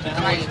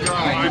 Nice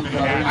drive.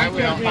 I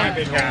will. My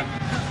big hat.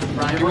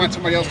 You want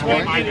somebody else to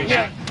win? My big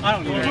hat. I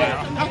don't need it.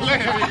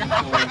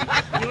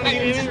 You don't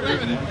need it.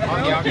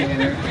 I'll get in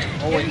there.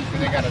 Oh, wait,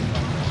 they got to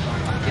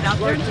get out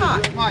there and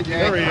talk. Come on, Jay.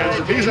 There he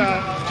is. He's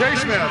Jay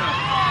Smith.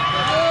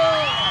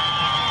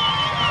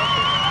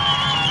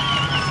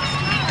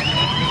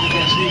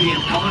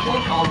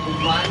 Colorful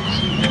flags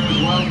as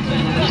well as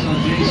on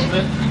Jay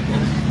Smith.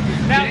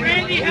 Now,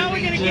 Randy, how are we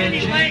going to get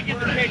any leg in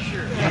the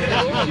picture?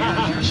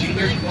 Your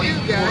senior,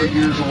 24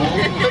 years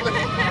old.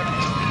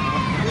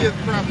 He is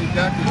probably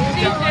ducking.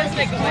 He's just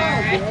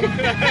declaring.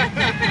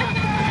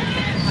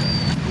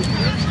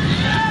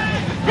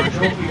 Our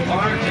trophy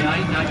card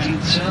tonight,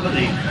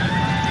 1970.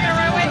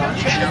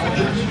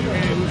 Challengers.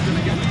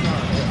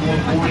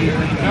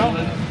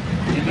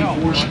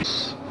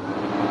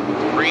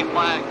 440. Green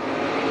flag.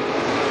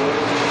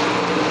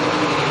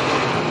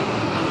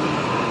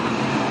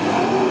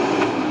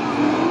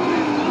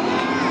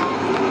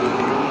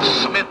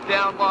 Smith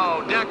down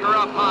low, Decker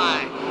up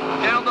high,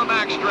 down the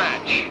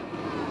backstretch.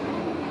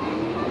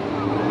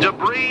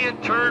 Debris in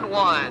turn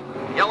 1,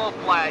 yellow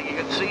flag. You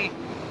can see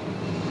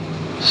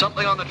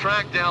something on the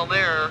track down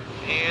there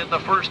in the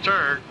first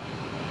turn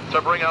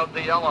to bring out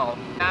the yellow.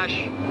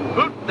 Dash,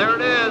 hoot, there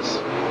it is.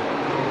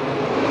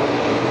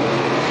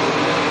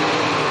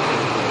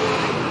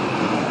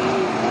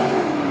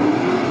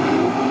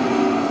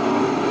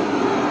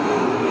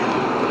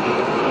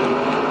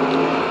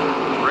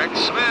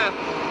 Smith,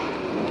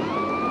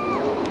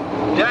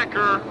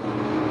 Decker,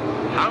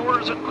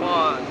 Howers and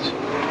Quads.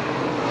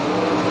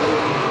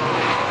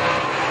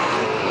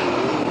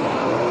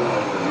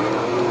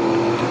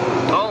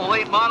 Oh,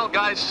 late model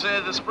guys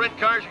said the sprint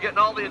cars are getting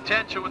all the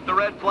attention with the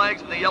red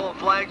flags and the yellow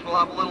flags. We'll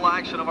have a little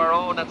action of our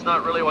own. That's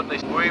not really what they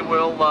say. We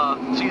will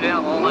see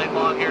them all night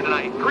long here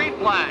tonight. Green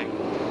flag.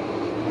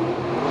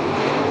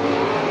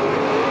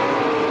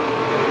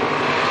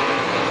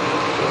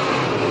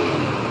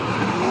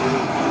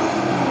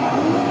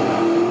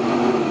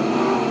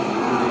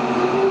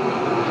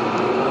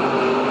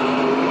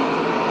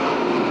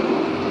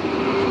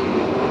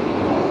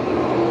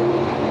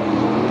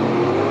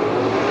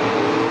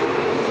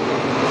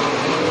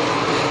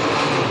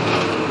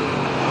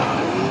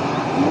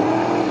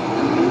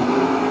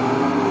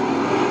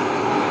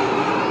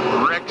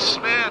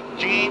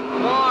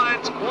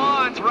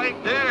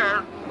 Right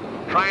there,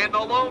 trying the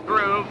low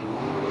groove.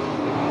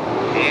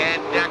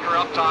 And Decker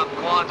up top,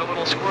 Quad's a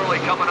little squirrely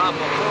coming off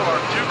the floor,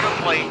 2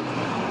 complete.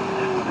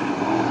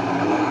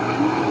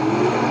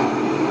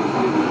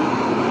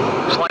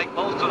 Looks like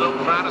most of them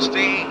trying to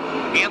stay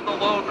in the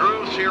low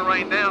grooves here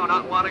right now,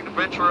 not wanting to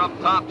venture up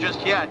top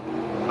just yet.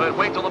 But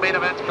wait till the main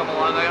events come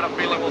along. I got a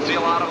feeling we'll see a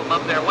lot of them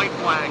up there. White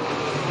flag.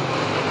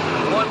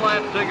 1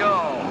 lap to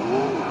go.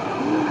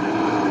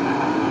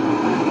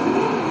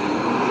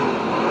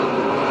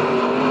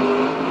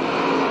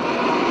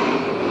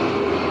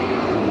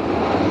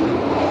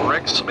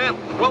 Smith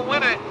will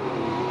win it.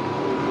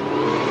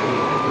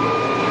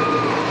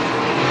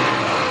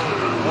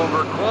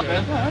 Over Quad.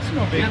 That's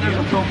no big deal. There's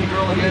a trophy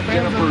girl again,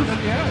 Jennifer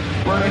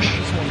Burnish,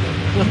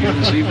 here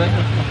this evening.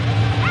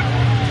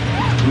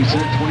 We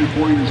said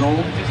 24 years old.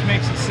 It just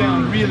makes it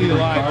sound really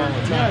alive all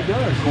the time. Yeah, it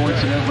does.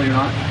 Coincidentally or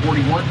not,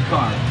 41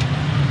 car.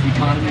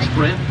 Economy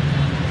Sprint,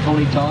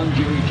 Tony Todd,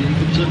 Jerry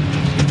Jacobson.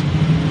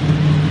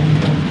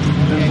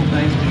 Special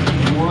thanks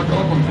to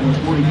Oracle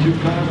for 42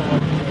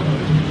 car.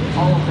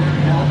 All of their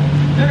help.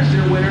 There's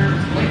your winner,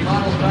 late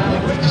model style,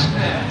 Rick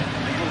Smith.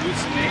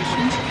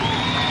 Hallucinations?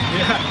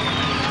 Yeah.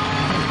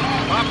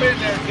 Hop in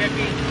there,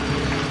 Dippy.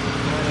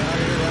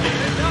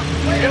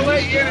 He'll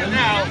let you in it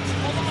now.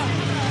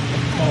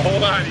 Oh,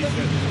 hold on, he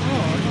said.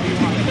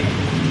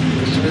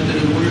 Smith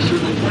is the winner,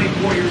 certainly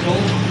 24 years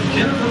old.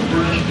 Jennifer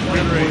Burnish,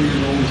 24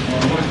 years old, as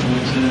far as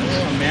coincidence.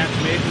 Match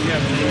maybe, we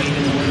have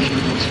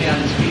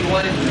Skagit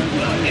Speedway,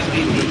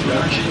 MVP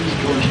Productions,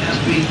 George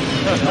Hespy,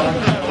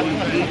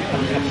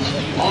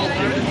 all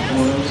different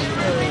photos.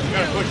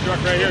 Got a push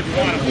truck right here if you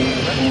want it.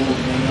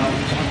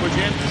 Push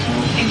in.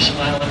 Keep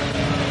smiling.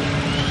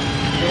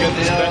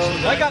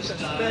 I got the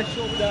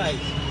special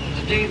dice.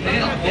 Dave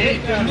Dale,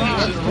 2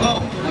 weeks in a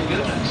row. My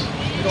goodness.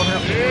 don't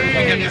have to worry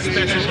about any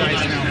special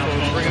rights now.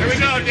 Here we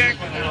go, Dick.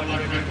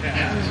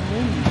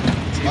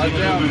 Slide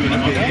down.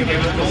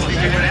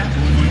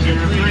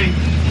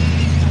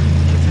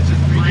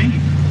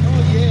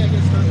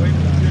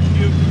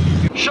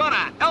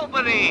 Shona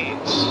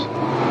Albanese.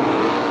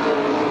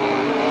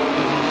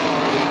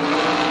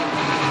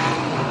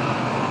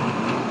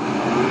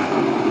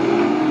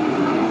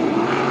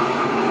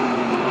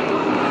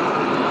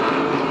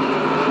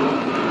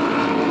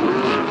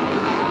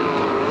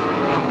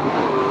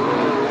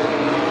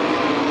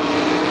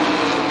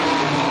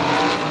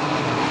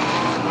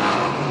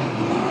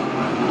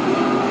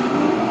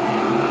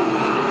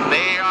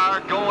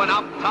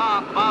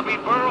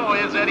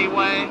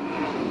 Anyway,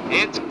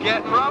 it's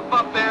getting rough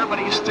up there, but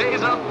he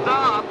stays up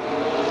top.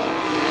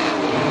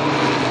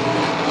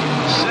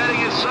 Setting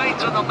his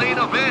sights on the main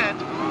event.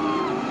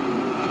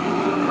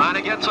 Trying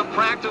to get some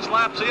practice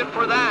laps in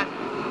for that.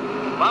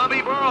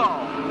 Bobby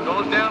Burrow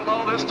goes down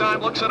low this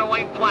time, looks at a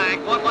white flag.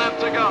 1 lap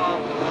to go.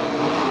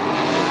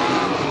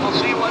 We'll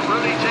see what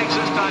Rudy takes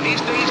this time. He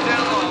stays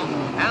down low,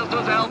 as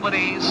does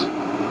Albanese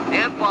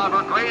and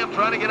Bobber. Graham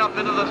trying to get up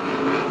into the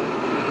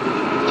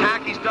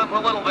tacky stuff a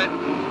little bit.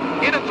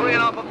 Into 3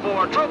 and off of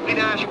 4. Trophy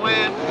Dash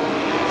win.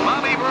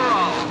 Bobby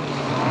Burrow.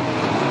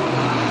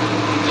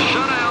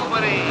 Shona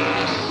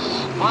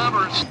Albanese.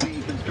 Bobbers.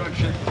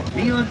 Construction.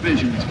 Neon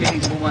Visions.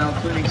 Kenny's Mobile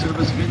Cleaning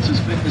Service. Vince's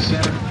Fitness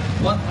Center.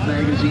 Month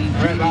Magazine.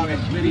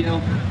 PBS Video.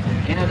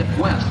 And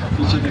West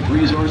Pacific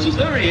Resources.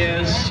 There he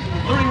is.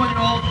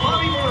 31-year-old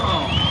Bobby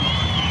Burrow.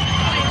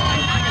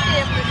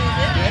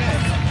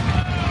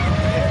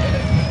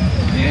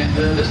 And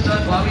this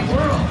time Bobby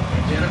Burrow.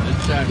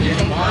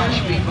 Jenny Marsh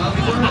beat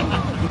Bobby Burrow.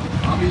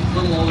 Bobby's a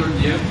little older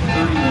than you,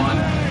 31.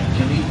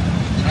 Jenny.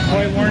 Not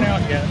quite worn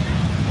out yet.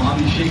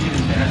 Bobby's shaking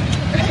his head.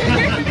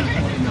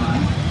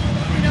 29.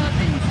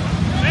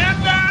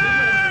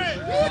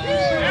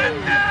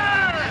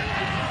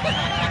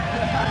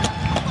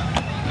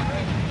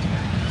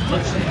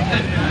 Let's see.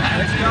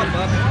 Next job,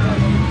 Bob.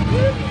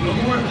 The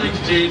more things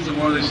change, the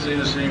more they stay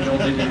the same, don't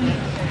they?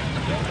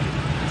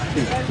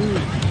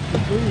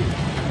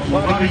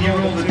 Bobby, you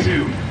rolled a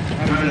 2.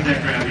 How does that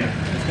grab you?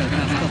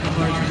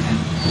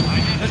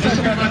 This is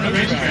about the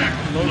racetrack.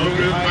 Low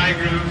groove, high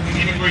groove,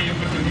 anywhere you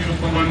put the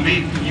uniform on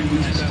beat, you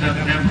just have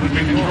to have quick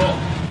control.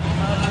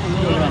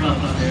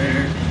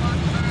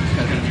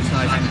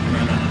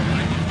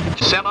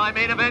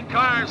 Semi-main event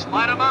cars,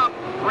 line them up.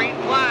 Green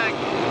flag.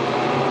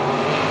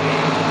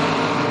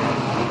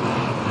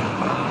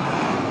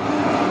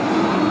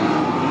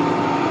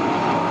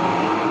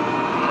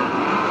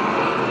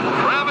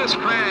 Travis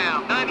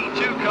Cram,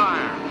 92 car.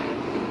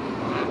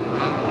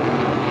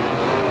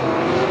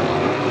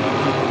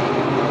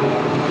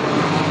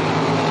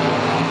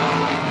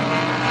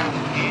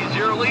 He's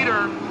your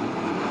leader,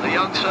 the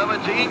young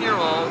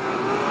 17-year-old.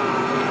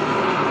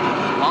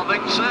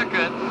 Loving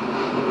second.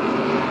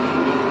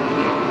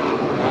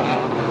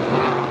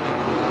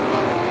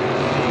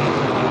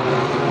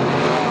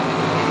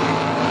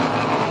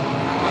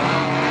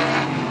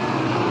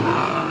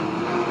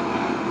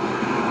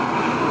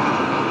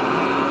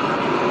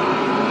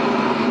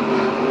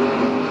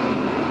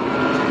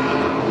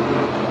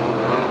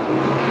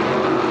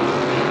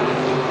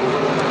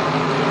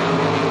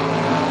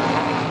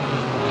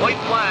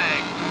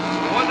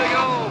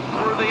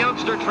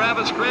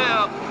 Travis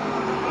Graham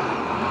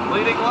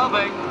leading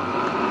Loving.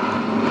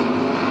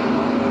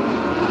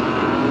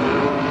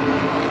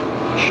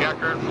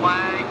 Checkered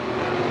flag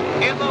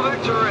in the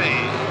victory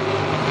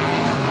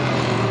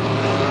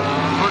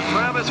for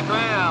Travis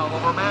Graham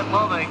over Matt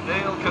Loving,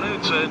 Dale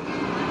Knudsen,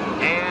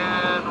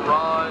 and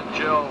Ron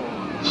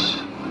Jones.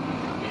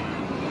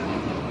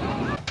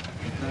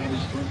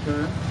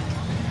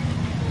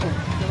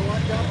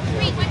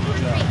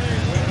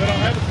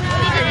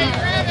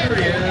 There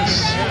he is.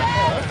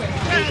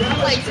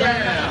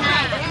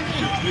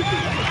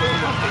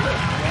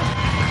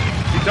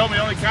 You told me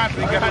only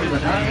confident got it.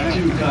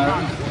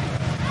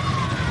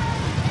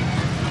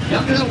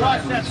 Youngest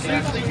driver in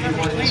Skagit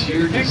Speedway this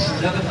year, just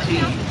 17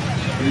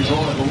 years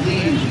old, I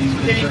believe.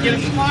 Did he get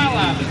a smile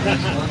out of it?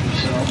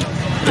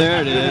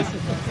 There it is.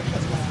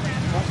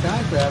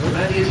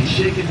 That is, he's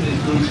shaking his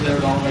boots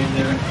there, all right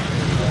there.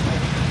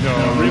 No,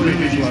 really,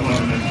 he's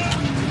loving it.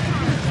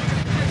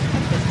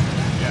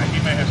 Yeah, he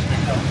may have some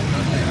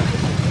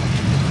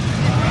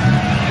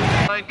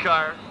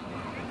Car,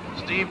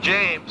 Steve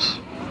James.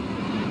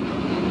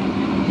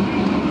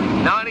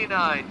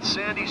 99,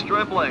 Sandy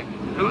Stribling.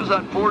 Who's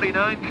on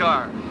 49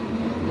 car?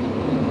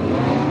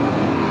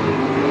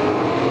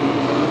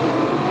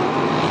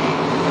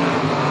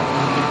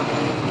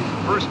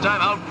 First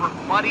time out for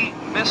Buddy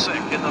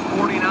Missick in the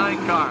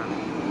 49 car.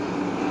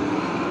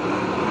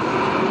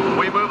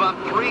 We move up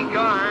 3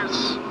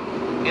 cars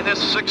in this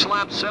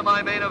 6-lap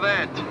semi-main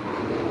event.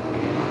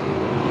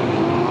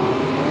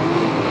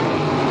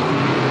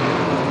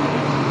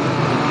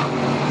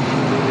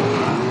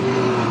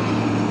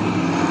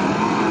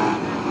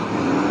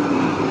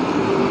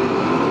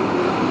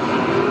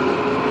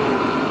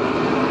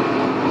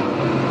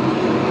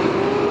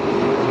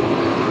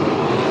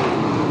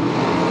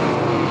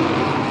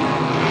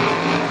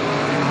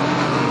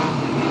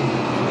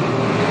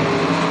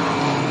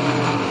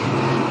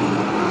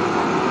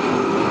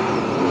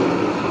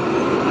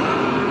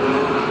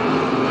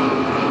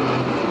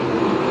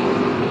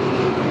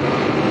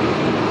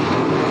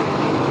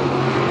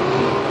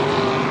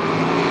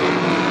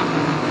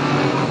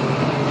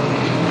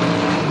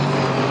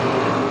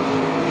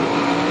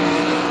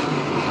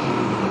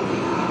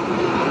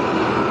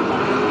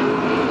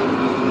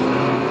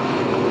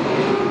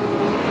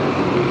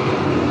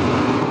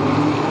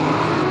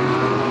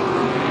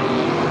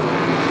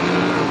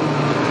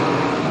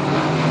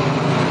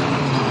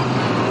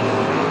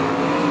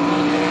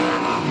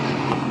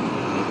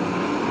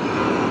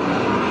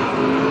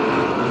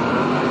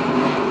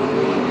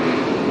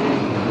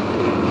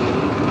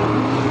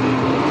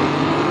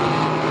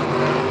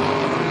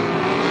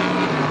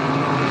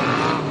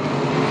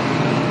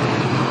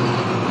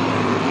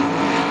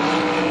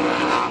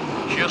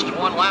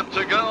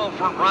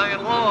 for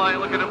Brian Loy,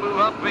 looking to move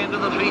up into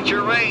the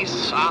feature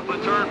race. Off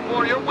of turn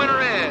 4, your winner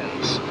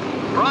is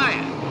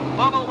Brian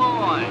Bubba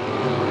Loy.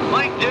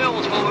 Mike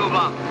Dills will move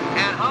up.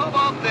 And how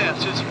about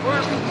this? His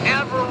first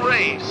ever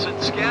race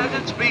at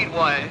Skagit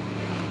Speedway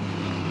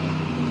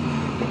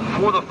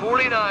for the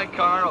 49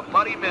 car of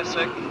Buddy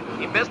Missick.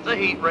 He missed the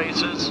heat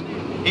races.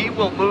 He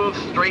will move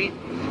straight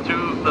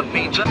to the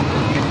feature.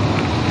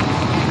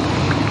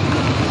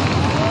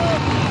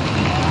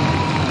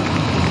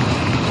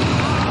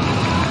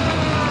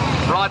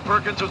 Rod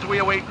Perkins was we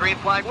await green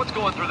flag. What's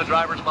going through the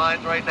drivers'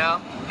 minds right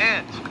now?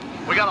 And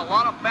we got a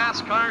lot of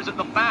fast cars at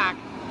the back.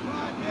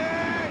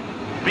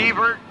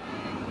 Beaver,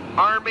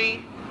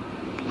 Army,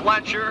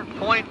 Fletcher,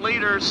 point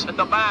leaders at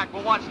the back.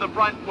 We'll watch the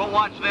front. We'll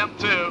watch them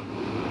too.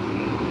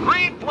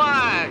 Green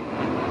flag.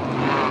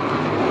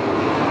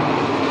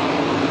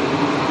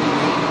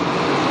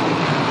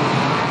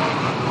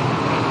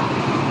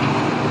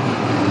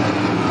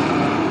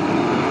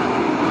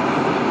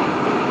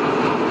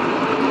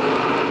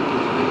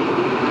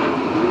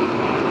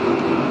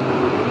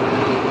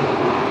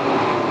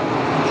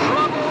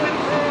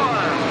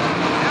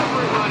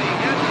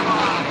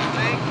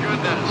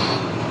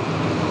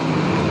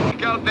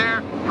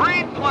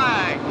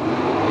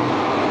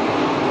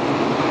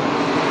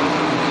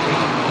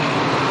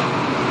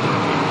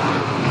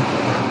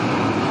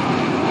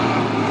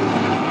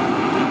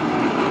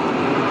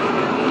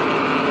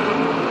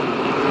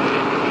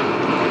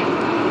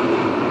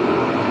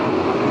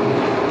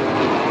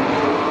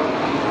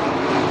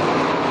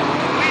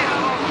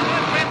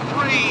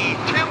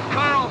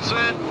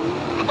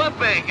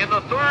 In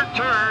the third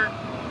turn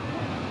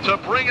to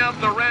bring up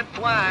the red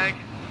flag,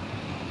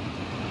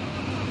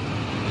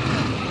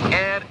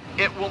 and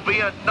it will be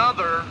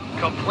another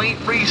complete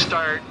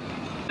restart,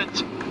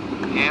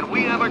 and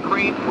we have a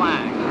green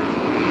flag.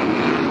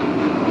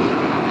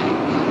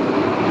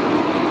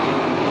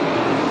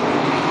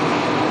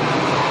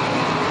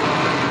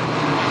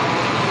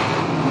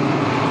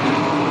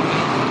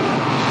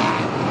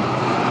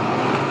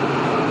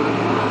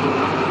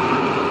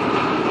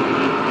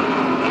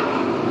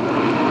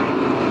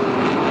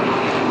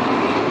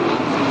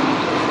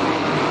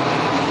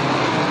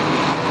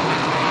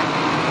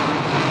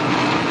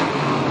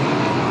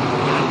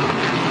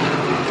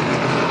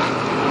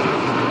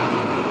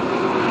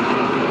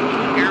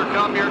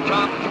 Your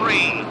top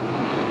three.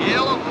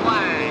 Yellow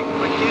flag,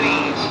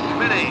 McKinney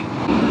spinning.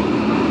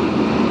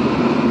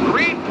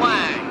 Green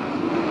flag.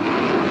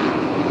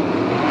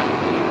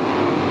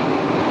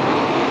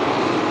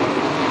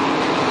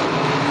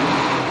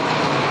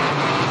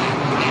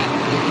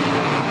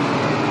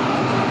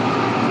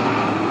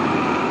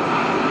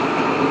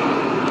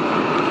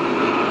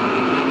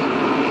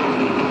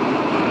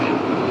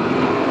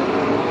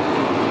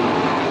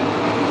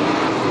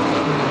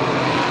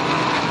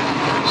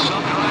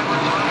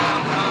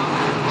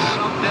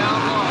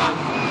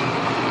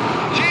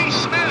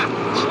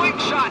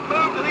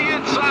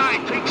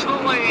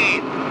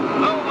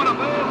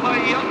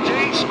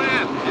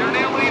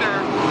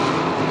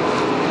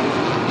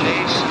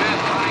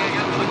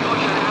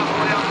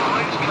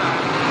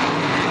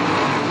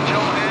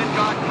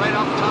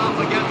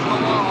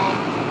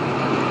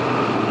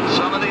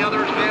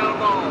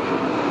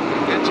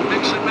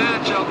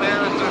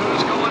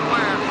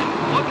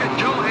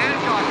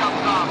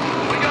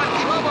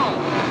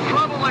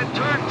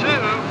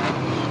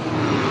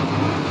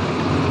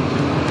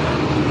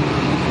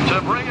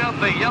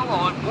 The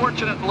yellow,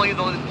 unfortunately,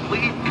 the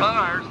lead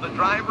cars, the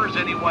drivers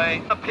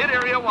anyway, the pit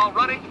area while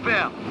running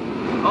fifth.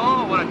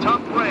 Oh, what a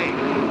tough break.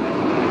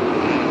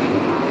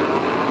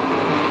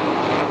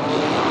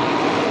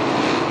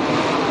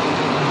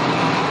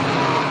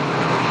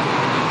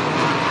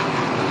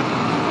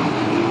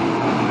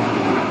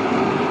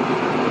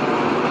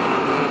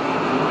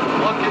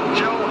 Look at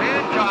Joe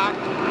Hancock.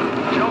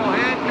 Joe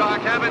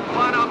Hancock having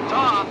fun up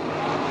top.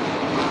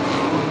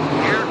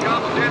 Here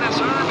comes Dennis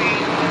Army.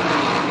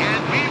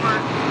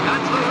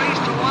 That's the race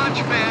to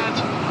watch, fans.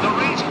 The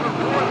race for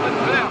 4th and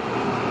 5th.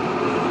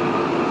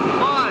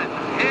 Mudd,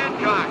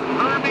 Hancock,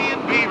 Irby,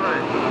 and Beaver.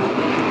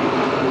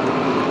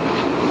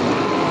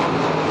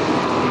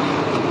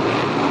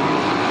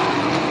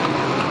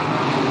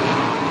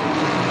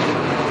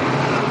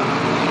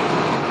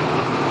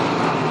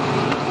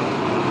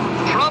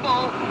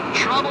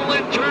 Trouble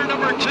in turn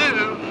number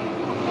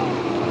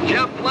 2.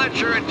 Jeff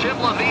Fletcher and Tim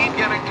Levine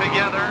getting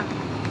together.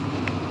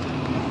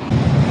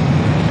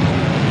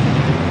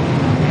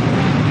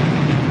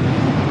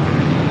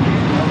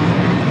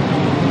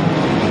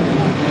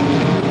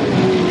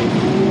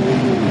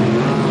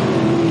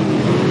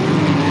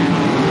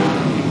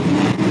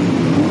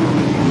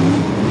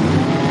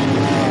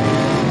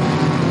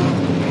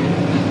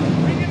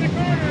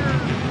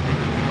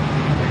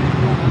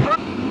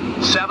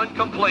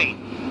 Complete.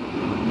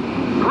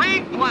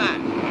 Green flag.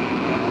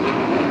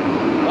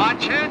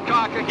 Watch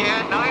Hancock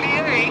again,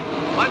 98.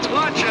 Let's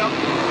watch him.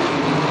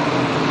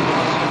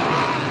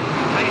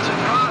 Mason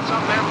Cross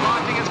up there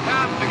blocking his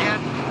path again.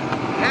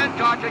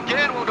 Hancock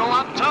again will go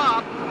up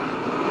top,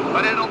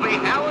 but it'll be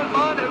Alan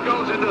Munn who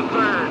goes into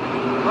third.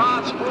 Cross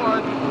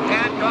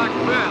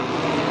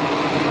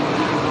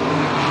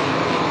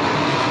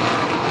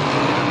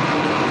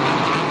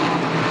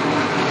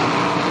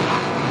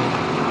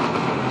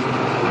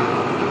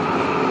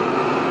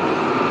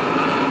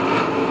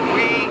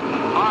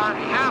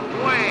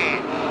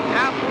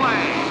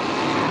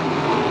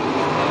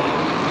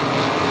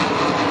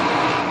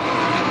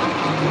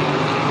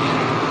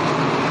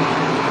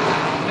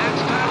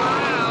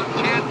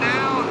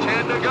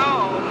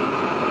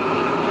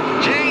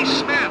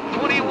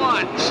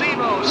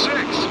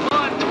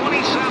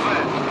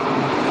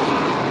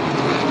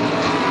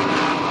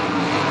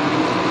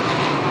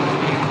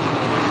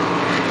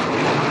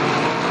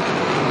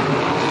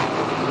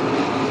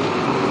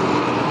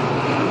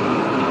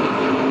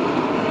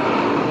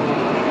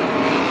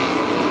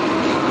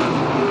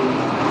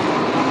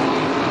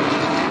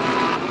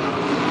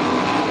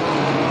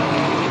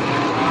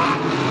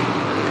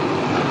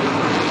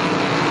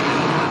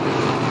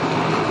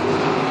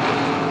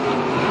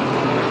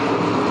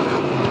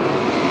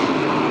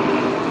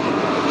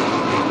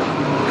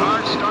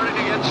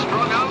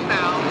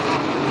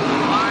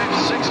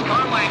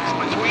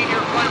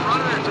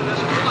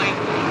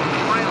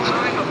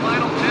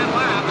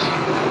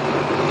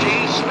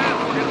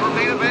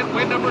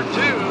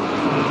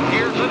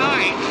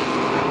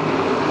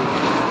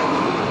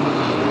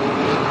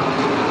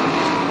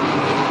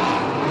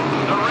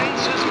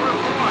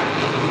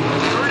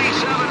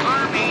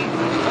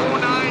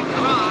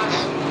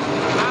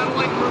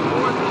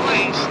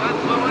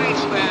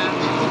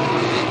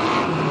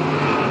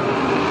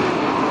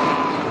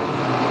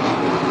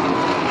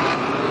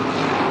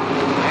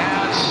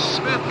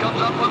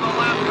up on the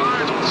left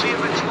cars. We'll see if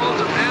it slows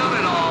them down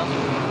at all.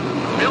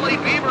 Billy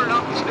Beaver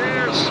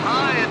upstairs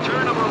high at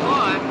turn number 1.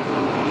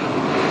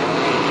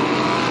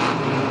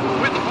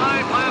 With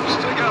 5 laps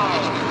to go.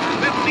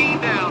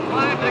 15 down,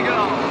 5 to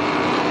go.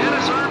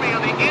 Dennis Army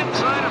on the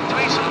inside of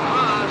Tyson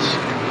Ross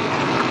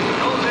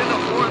goes into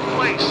 4th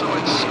place. So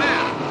it's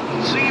Smith,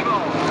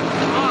 Zevo,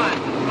 Mudd,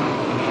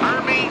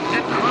 Army,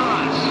 and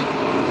Cross.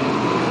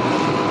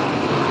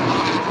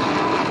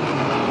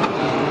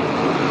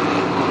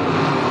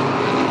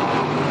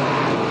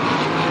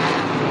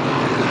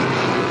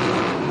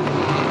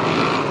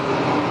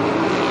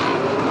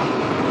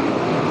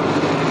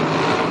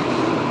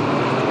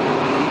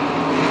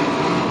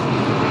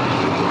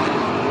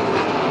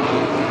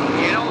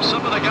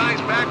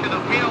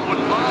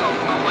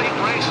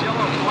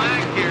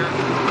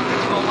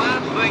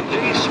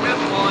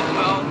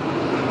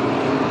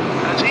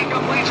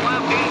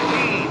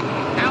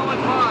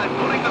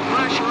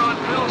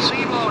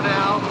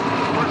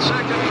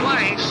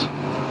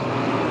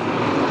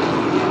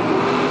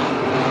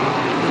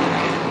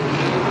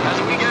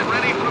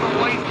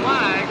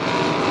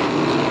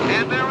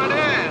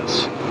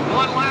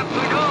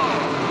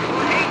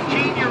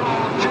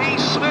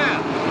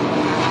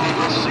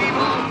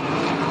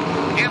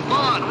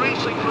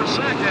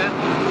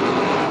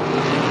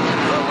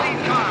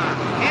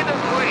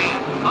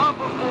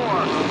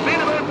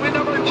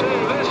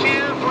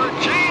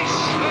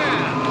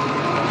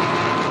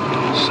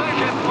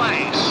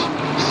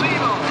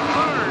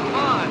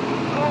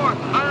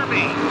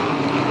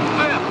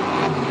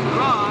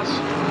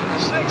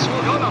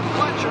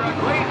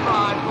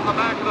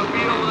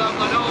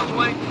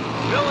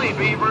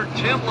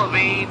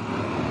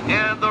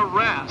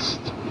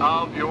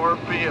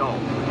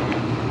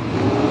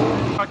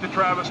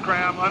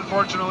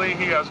 Unfortunately,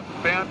 he has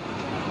bent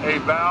a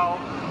valve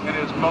in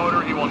his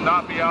motor. He will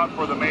not be out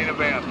for the main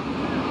event.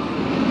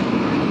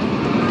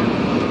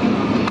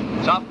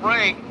 Tough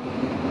break.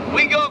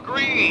 We go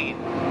green.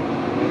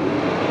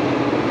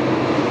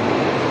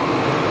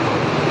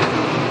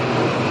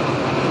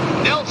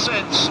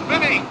 Nelson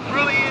spinning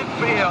through the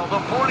infield, the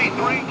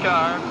 43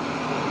 car.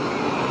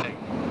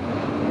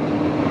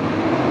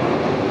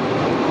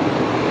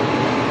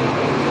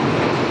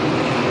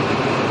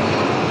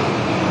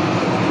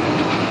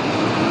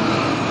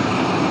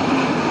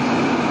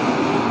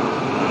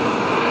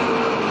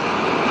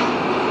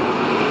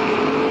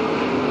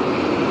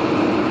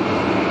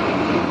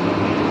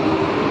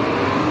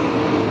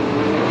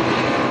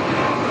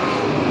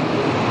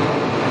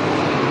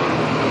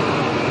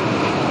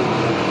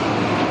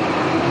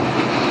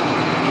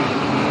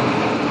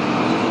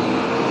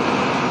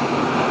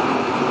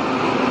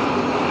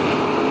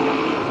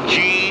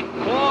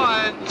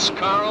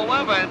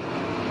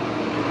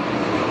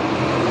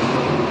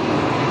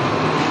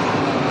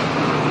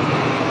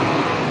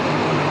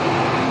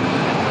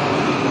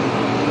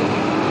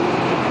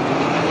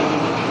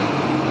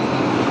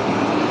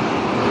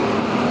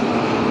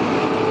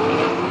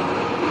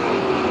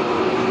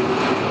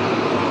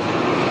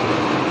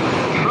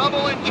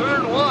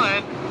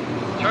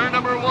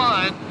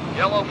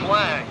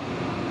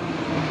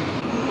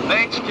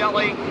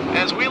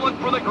 As we look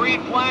for the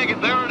green flag,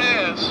 and there it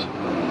is.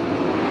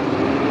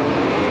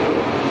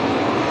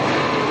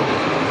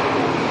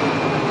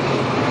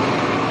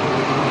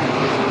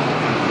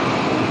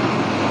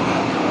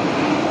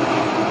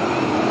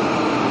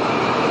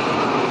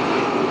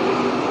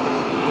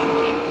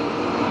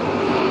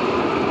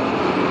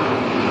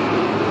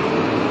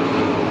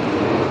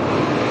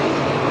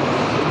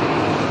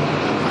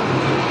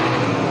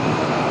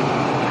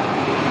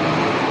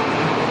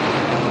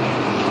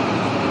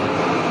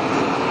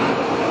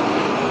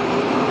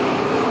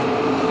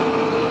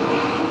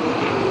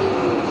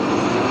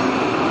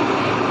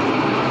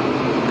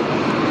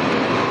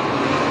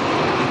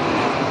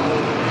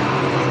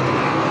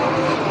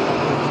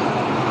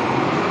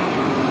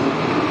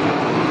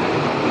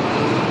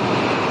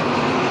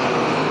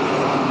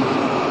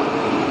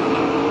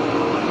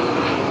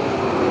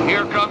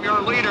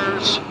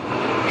 Leaders,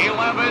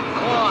 11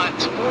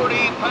 Quads,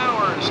 14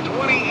 Powers,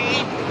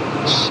 28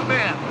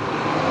 Smith,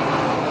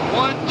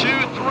 1, 2,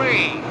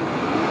 3.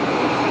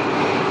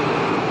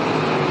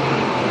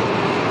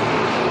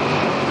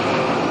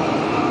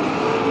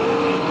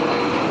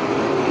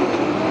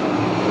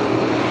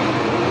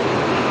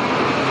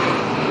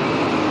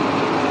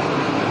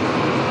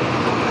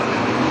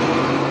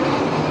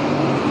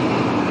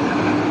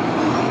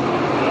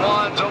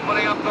 Quads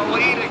opening up the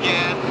lead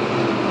again.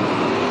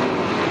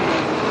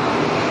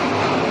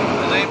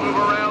 Move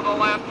around the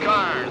lap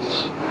cars. As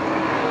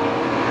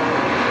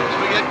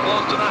we get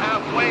close to the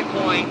halfway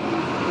point,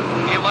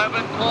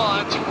 11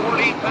 Quads,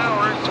 40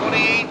 Powers,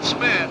 28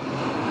 Smith.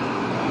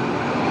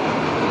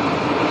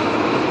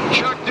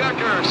 Chuck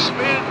Decker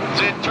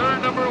spins in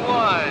turn number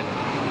 1.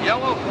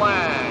 Yellow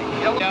flag.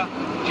 Yellow.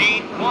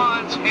 Gene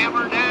Quads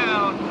hammer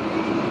down.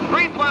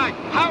 Green flag.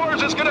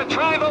 Powers is going to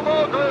try the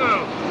low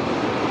groove.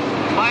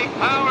 Mike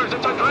Powers,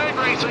 it's a drag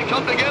race. They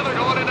come together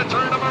going into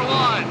turn number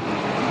 1.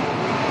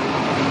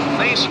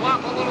 They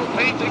swap a little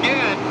paint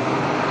again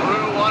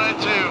through 1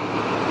 and 2.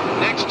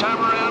 Next time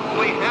around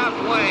we'll be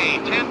halfway.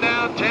 10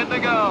 down, 10 to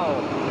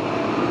go.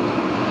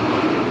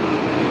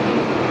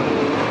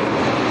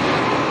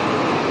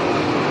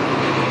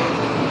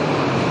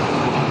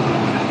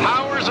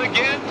 Powers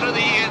again to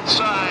the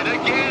inside.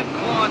 Again,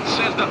 Quan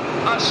says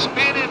a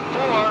spin in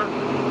 4.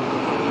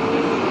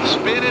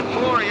 Spin in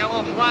 4,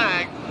 yellow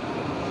flag.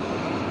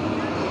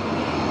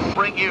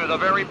 Bring you the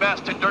very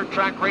best in dirt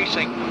track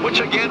racing, which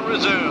again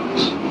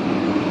resumes.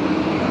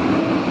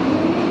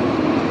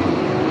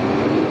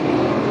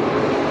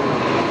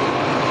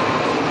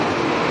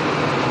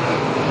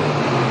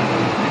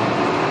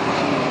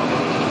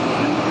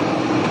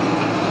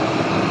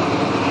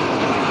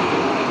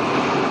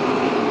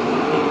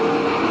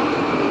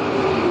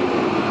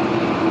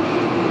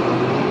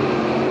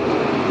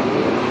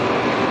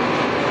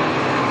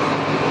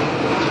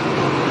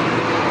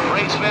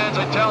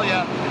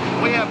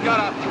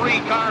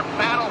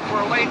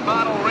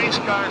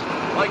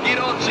 Like you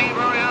don't see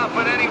very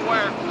often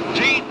anywhere.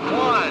 Gene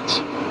Quads,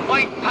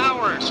 Mike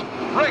Powers,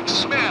 Rick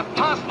Smith,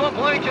 toss the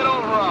blanket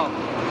over him.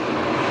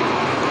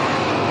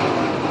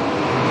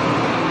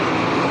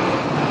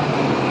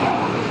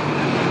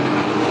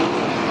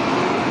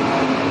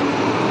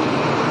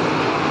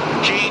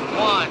 Gene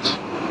Quads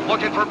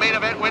looking for main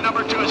event win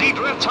number 2 as he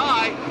drifts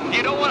high.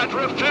 You don't want to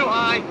drift too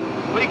high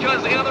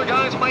because the other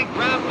guys might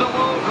grab the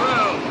low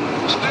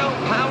groove. Still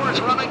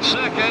Powers running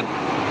second.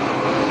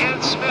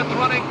 And Smith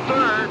running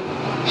third.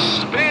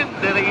 Spin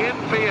to the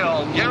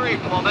infield. Gary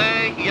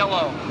Fleming,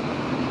 yellow.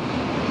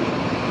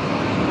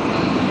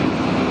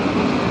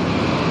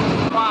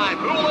 5,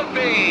 who will it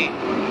be?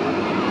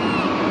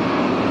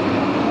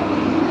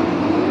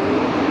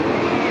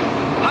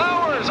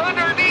 Powers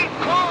underneath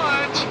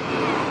Quads.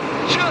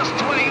 Just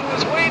what he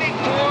was waiting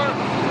for.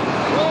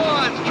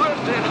 Quads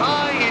drifted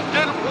high. He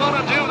didn't want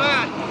to do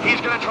that.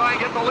 He's going to try and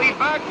get the lead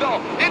back,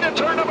 though, into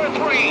turn number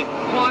 3.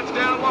 Quads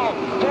down low,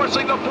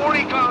 forcing the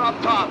 40 car up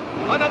top.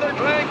 Another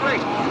drag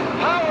race.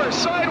 Powers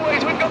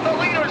sideways. We've got the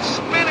leader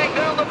spinning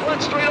down the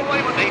front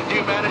straightaway, but they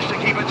do manage to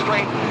keep it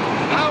straight.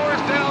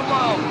 Powers down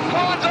low.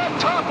 Quads up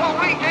top will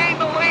regain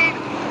the lead.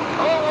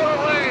 Oh, what a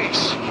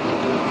race.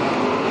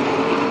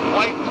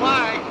 White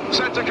flag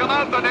set to come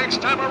out the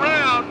next time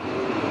around.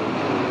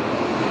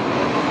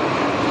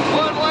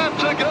 1 lap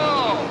to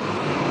go.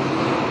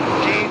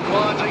 Gene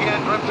Quads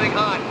again drifting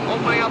high,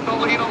 opening up the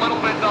lead a little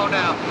bit though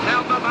now.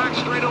 Down the back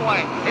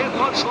straightaway. It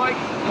looks like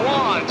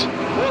Quads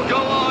will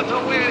go on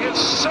to win his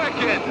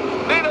second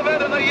main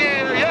event of the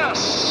year.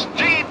 Yes,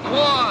 Gene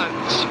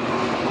Quads,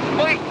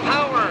 Mike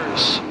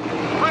Powers,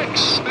 Rick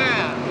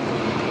Smith,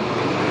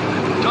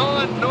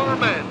 Don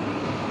Norman,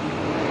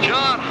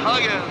 John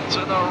Huggins,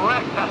 and the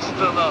rest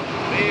of the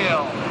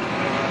field.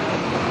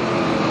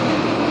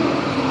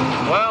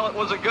 Well, it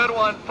was a good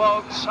one,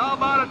 folks. How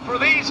about it for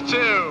these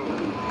two?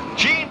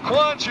 Gene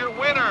Quads, your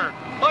winner.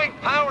 Mike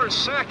Powers,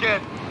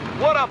 second.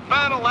 What a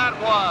battle that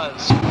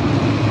was.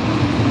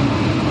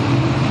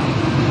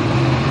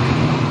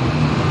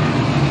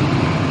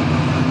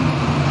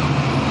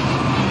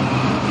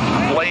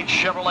 Blade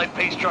Chevrolet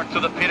pace truck to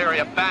the pit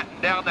area.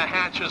 Batten down the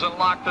hatches and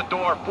lock the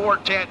door.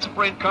 410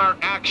 sprint car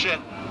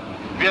action.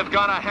 If you've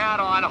got a hat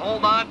on,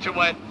 hold on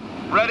to it.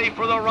 Ready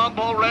for the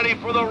rumble, ready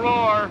for the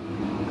roar.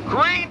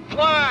 Green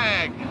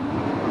flag.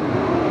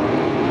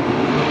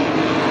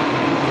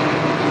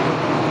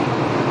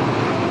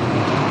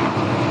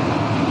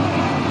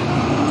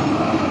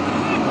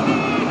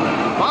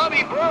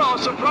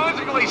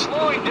 Surprisingly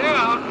slowing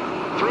down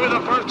through the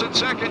first and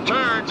second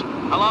turns,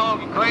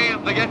 allowing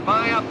Graham to get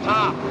by up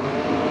top.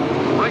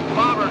 Rick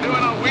Bobber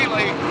doing a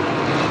wheelie,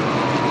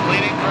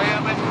 leading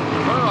Graham and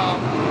Burrow.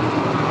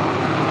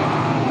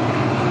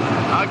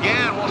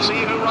 Again, we'll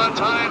see who runs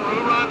high and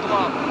who runs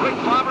low. Rick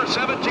Bobber,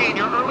 17,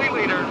 your early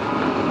leader.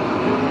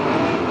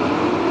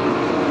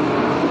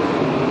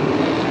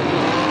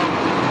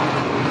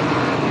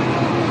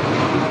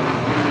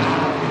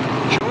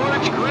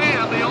 George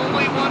Graham, the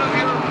only one of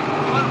your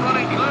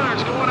front-running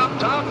cars going up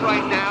top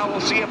right now.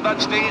 We'll see if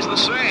that stays the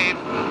same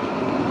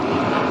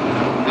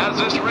as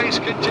this race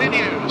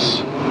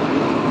continues.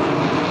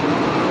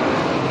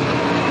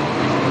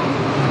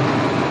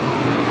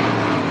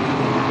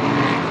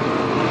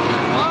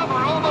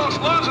 Bobber almost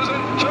loses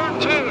in turn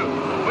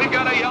 2. We've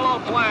got a yellow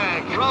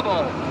flag.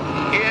 Trouble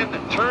in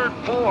turn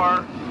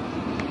 4.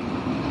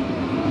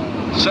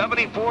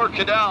 74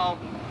 Cadell,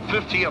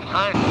 50 of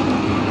Hines.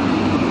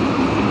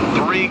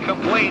 3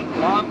 complete.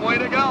 Long way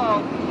to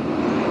go.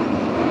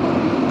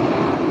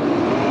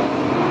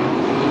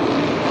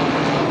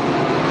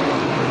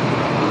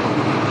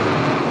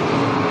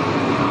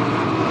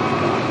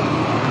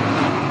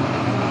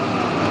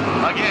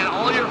 Again,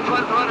 all your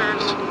front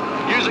runners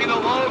using the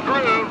low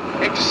groove,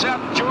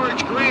 except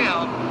George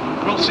Graham.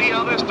 We'll see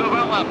how this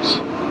develops.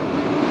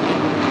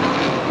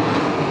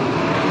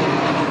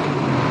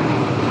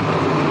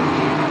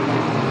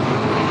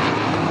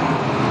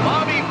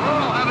 Bobby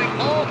Pearl having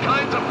all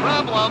kinds of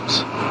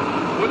problems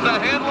with the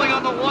handling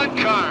on the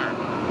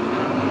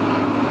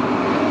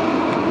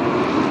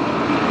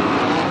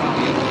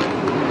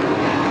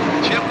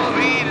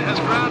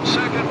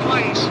second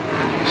place.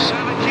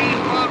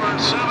 17 Glover,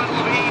 7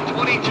 Levine,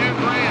 22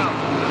 Graham.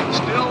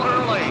 Still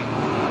early.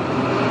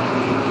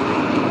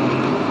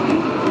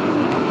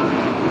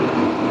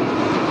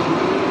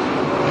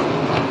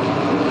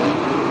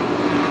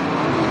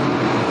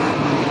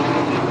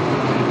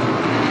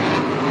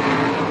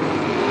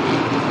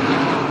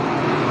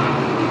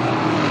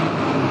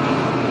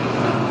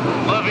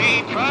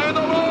 Levine trying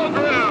the low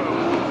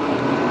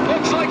groove.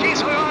 Looks like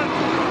he's gone.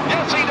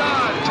 Yes, he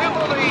does. Tim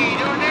Levine,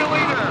 your new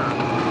leader.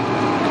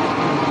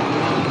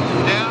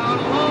 Down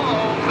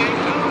low, they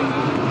do it.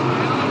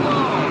 Down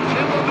low.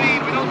 Tim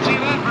Levine, we don't see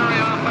that very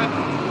often.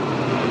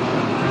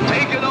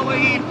 Taking the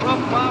lead from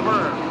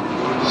Bobber.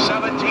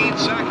 17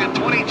 second,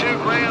 22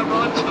 Graham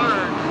runs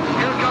third.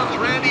 Here comes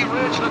Randy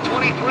Ridge, the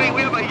 23.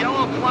 We have a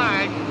yellow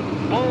flag.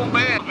 Bull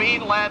man.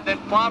 Levine led, then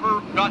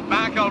Bobber got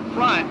back out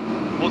front.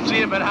 We'll see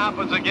if it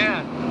happens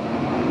again.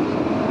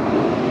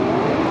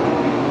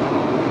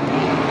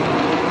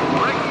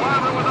 Rick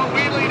Bobber with a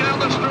wheelie down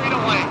the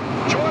straightaway.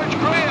 George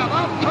Graham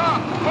up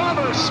top.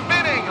 Bobber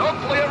spinning.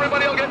 Hopefully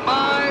everybody will get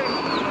by.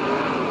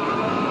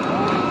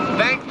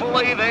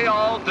 Thankfully, they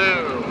all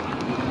do.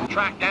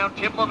 Track down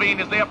Tim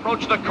Levine as they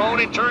approach the cone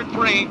in turn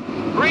 3.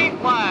 Green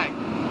flag.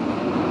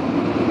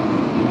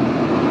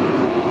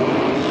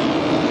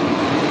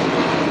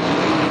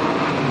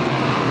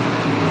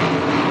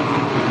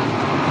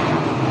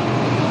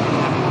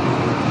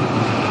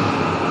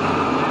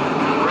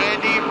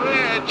 Randy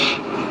Ridge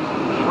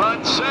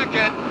runs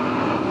second.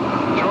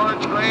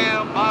 George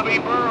Graham, Bobby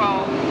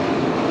Burrow.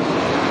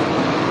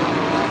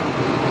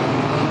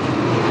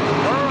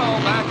 Burrow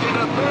back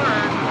into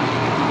third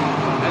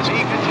as he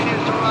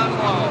continues to run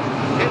low.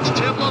 It's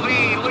Tim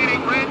Levine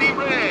leading Randy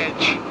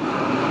Ridge.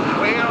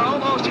 We are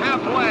almost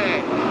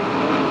halfway.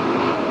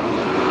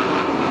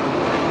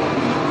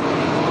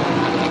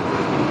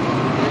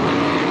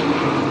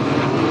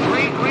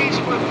 Great race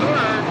for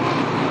third.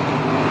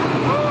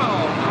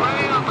 Burrow,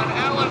 Graham, and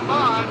Alan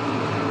Bond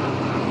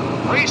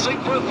racing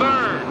for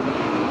third.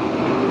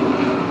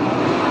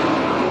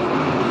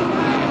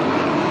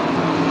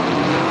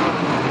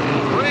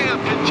 Graham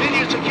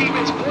continues to keep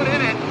his foot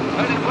in it,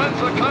 and it runs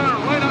the car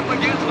right up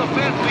against the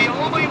fence, the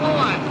only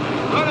one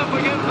right up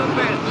against the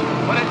fence.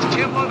 But it's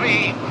Tim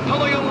Levine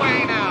pulling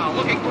away now,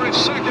 looking for his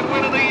second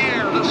win of the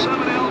year, the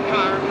 7L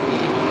car.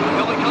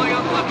 He'll be coming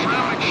up on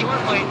traffic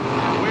shortly.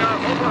 We are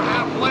over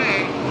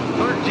halfway,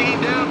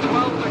 13 down,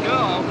 12 to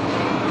go.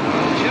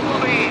 Tim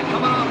Levine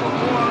coming off a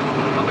 4,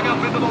 coming up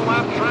into the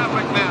lap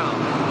traffic now.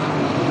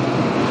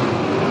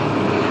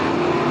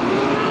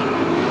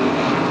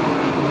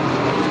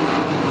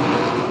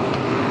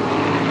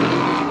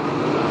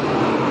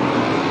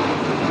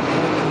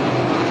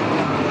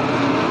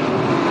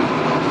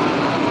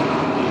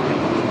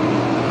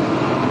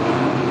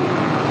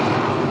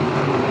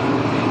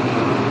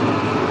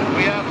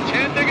 We have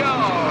 10 to go,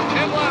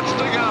 10 laps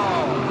to go.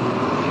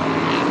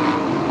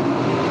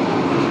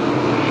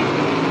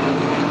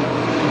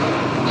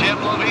 Tim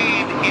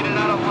Levine in and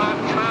out of lap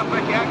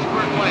traffic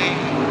expertly.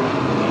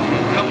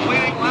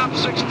 Completing lap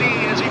 16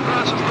 as he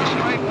crosses the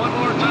stripe one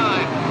more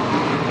time.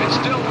 It's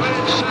still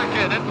Ridge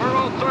second and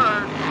Burrow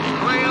third.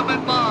 Graham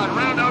and Bond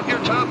round out your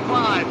top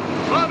 5.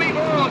 Bobby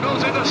Burrow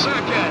goes into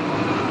second.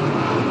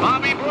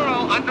 Bobby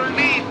Burrow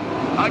underneath.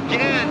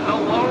 Again, the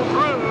low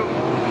groove.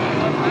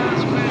 The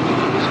last bit.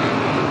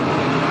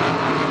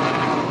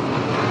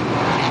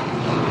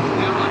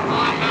 Alan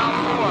Bond now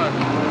fourth.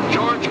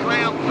 George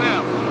Graham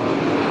fifth.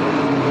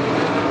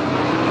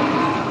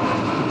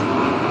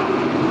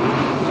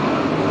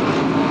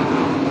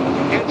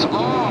 It's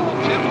all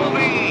Tim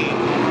Levine,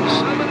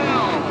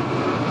 7L,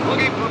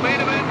 looking for main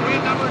event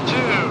win number 2.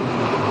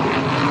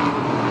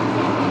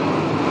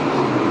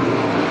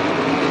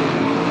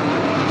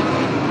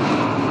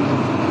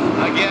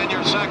 Again,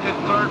 your second,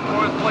 third,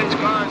 fourth place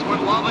cars would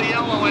love a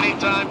yellow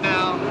anytime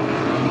now.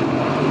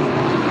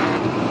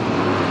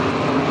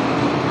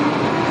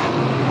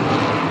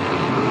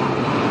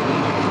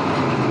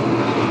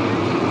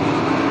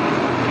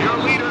 Your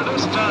leader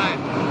this time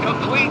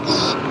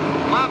completes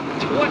lap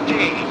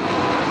 20.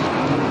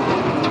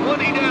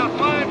 20 down,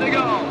 5 to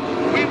go.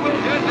 We will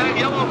get that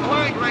yellow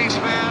flag, race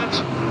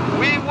fans.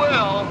 We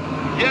will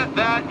get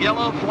that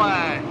yellow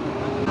flag.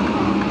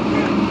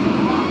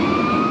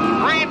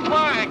 Green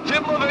flag,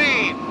 Tim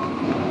Levine.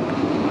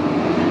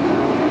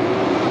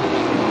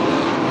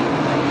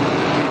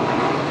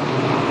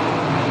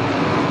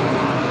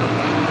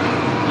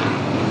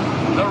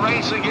 The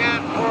race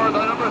again for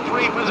the number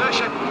 3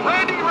 position.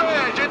 Randy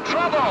Ridge in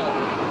trouble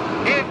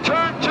in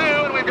turn 2,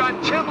 and we've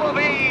got Tim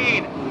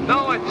Levine.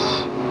 No,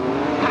 it's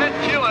Ted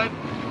Hewitt,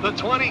 the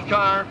 20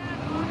 car,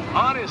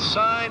 on his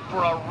side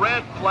for a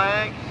red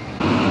flag.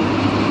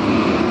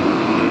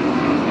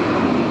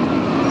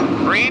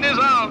 Green is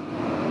out.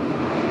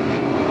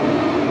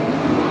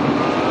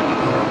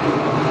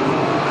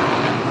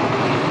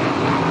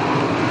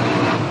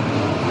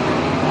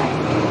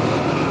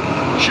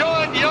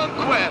 Sean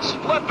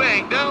Youngquist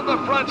flipping down the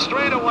front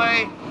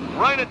straightaway,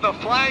 right at the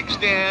flag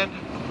stand.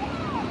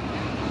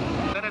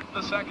 Then it's the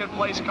the second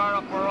place car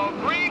up Burrow.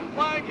 Green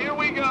flag, here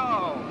we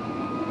go.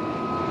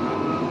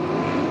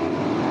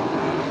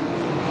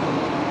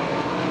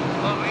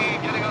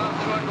 Levine getting off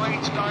to a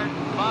great start.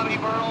 Bobby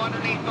Burrow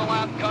underneath the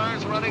lap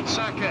cars running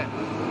second.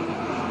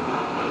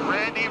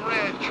 Randy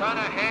Ridge trying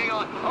to hang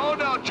on. Oh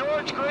no,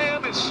 George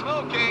Graham is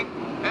smoking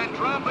and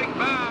dropping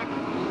back.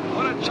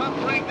 What a tough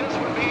break this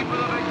would be for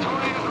the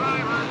Victoria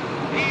driver.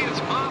 He is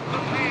off the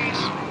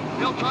pace.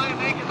 He'll try and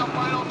make it the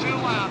final 2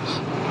 laps.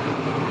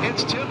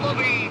 It's Tim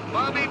Levine,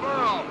 Bobby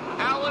Burrow,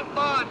 Alan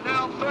Bond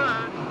now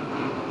third.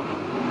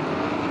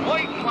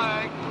 White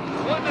flag,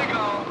 1 to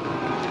go.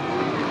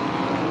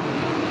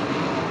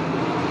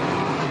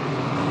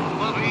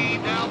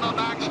 Levine down the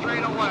back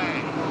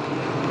straightaway.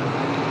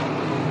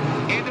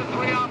 Into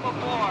 3 off of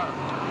 4.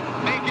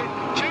 Make it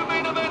 2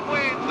 main event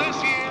wins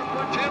this year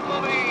for Tim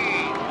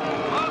Levine.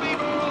 Bobby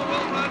Burrow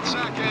will run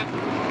second.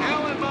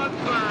 Alan Bond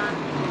third.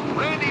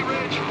 Randy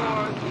Ridge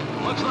fourth.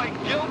 Looks like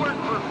Gilbert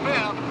for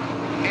 5th.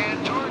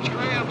 And George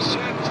Graham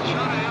 6th.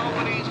 Shana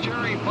Albany's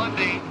Jerry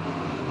Bundy.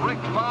 Rick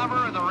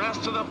Favre and the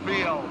rest of the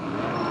field.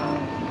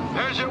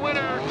 There's your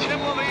winner,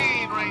 Tim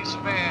Levine, race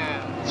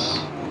fans.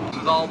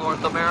 This is all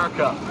North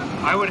America.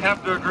 I would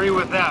have to agree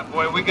with that.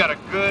 Boy, we got a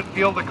good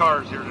field of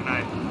cars here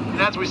tonight.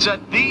 And as we said,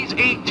 these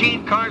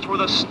 18 cars were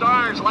the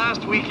stars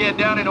last weekend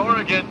down in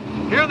Oregon.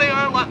 Here they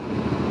are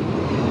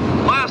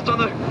last on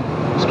the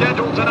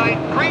schedule tonight.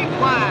 Green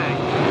flag.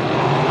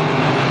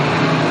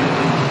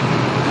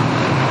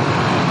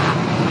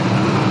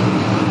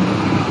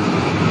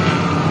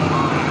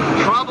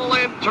 Trouble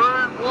in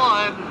turn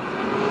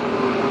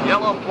 1.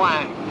 Yellow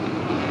flag.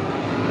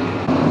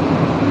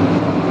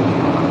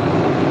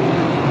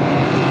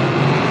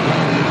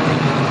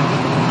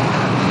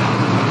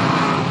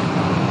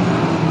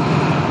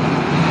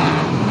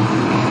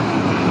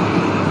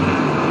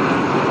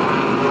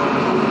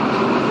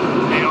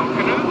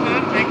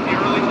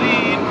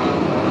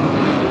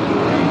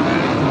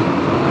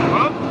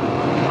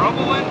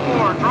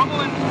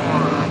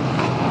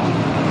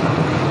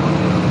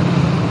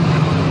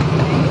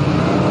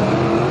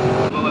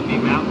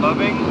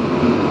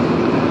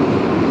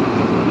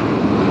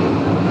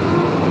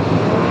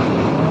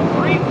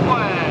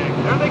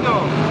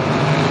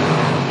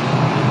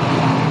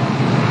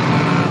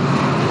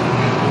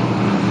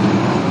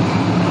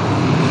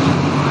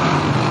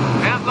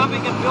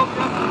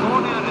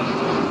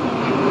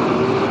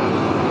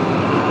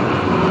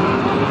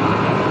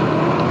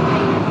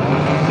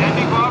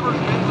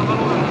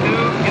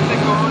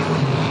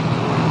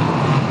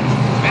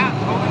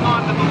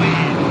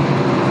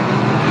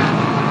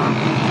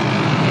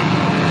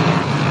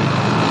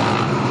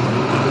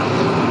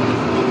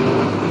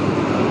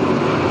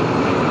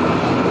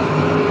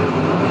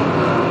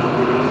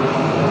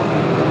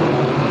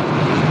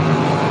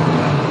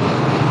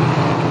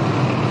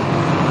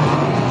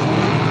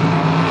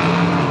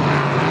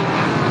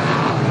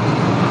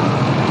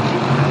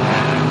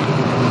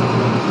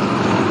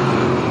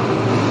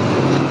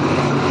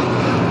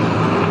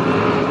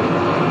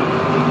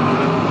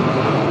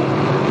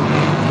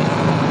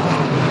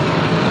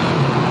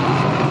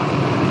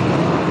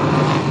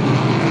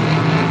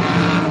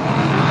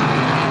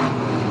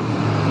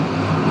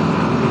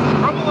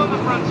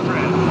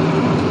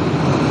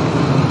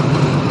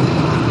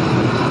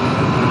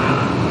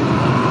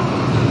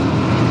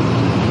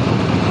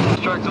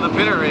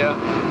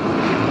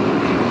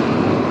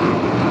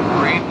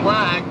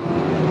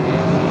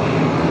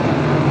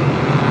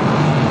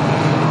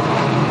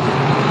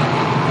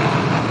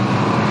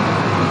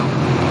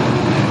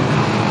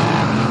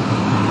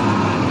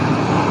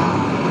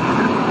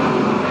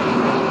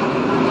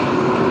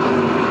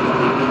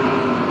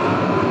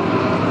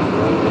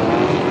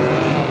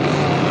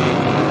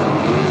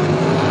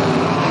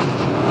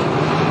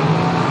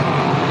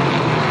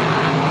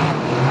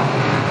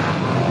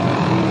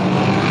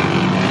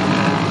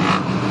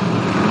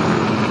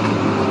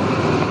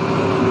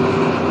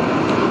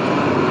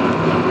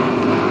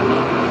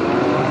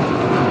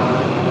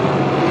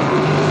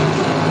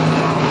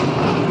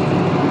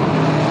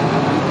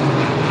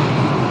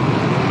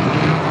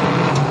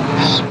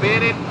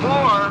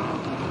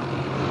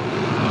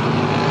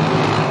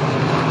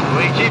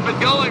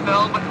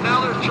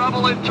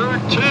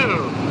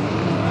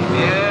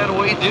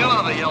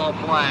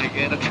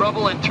 And a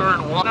trouble in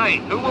turn 1.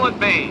 Who will it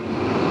be?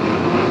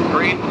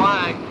 Green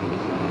flag.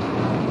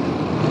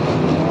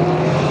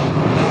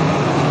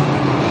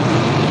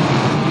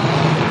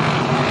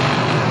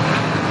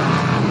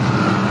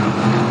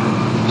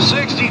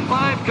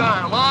 '65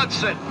 car,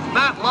 Lodson.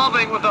 Matt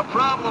Loving with a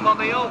problem on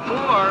the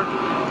 04.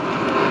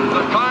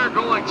 The car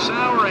going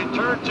sour in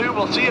turn 2.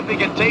 We'll see if he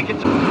can take it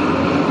to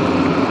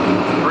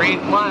green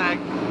flag.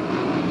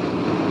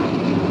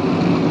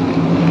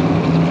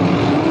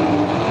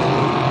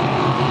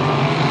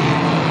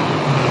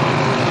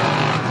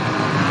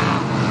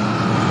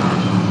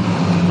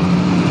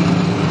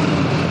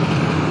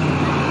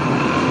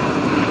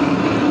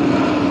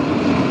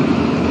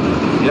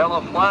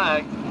 Yellow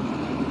flag.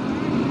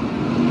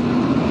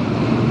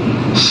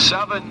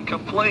 7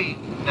 complete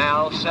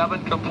now,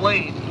 7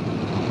 complete.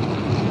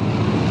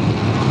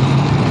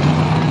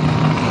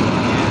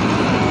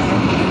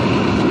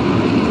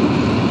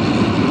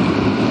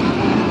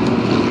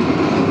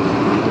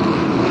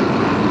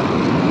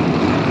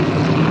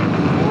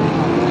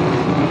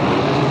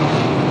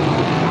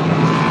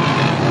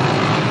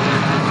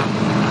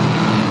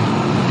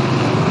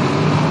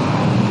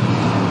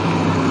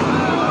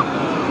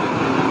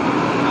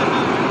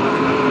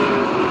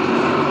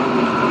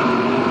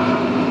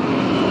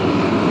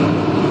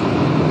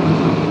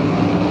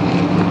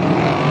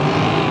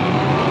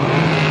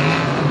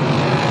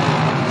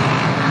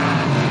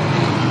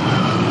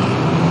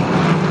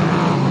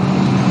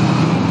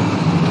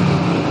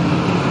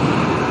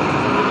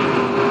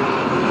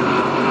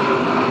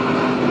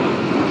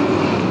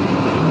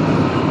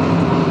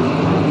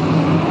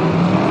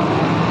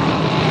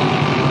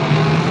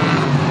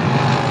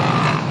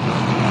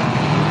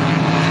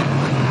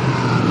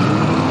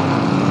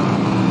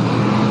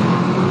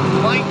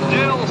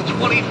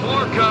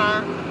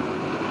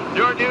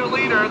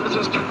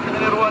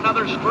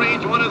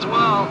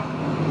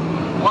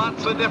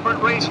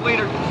 different race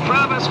leader.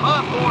 Travis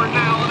Hawthorne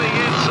now on the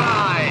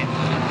inside.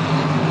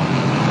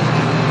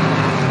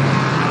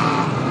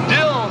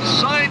 Dill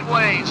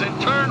sideways in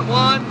turn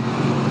 1.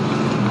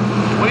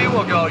 We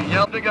will go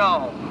yellow to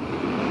go.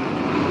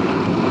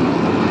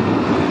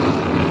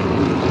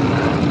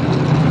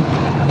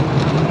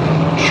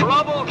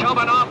 Trouble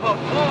coming off of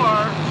 4.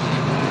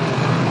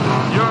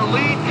 Your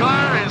lead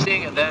car is,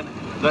 and then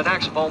the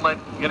next moment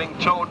getting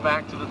towed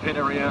back to the pit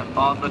area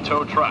on the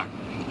tow truck.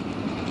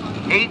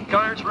 8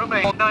 cars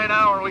remain. 9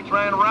 hour, we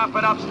try and wrap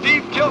it up.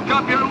 Steve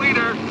Kilcup, your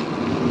leader.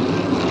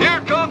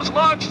 Here comes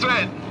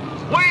Logston.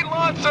 Wayne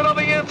Logston on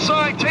the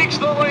inside takes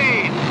the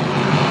lead.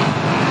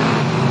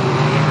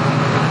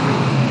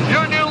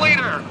 Your new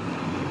leader,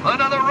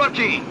 another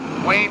rookie,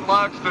 Wayne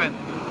Logston.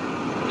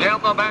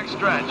 Down the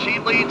backstretch, he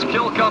leads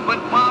Kilcup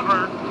and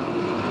Bobber.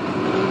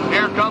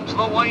 Here comes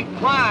the white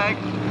flag.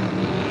 1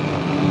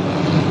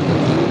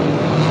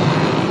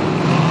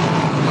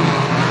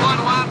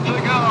 lap to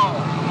go.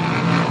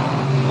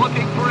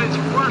 Looking for his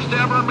first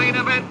ever main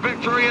event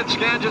victory at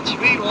Skagit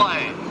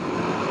Speedway.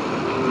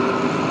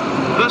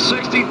 The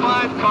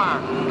 65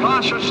 car,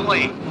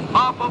 cautiously,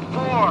 off of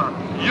 4.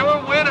 Your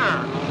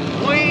winner,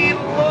 Wayne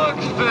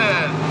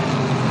Logston.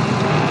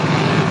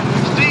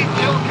 Steve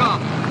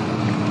Kilcup,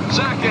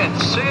 second.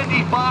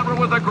 Sandy Bobber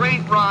with a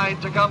great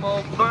ride to come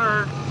home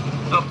third.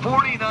 The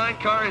 49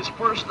 car, his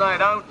first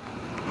night out.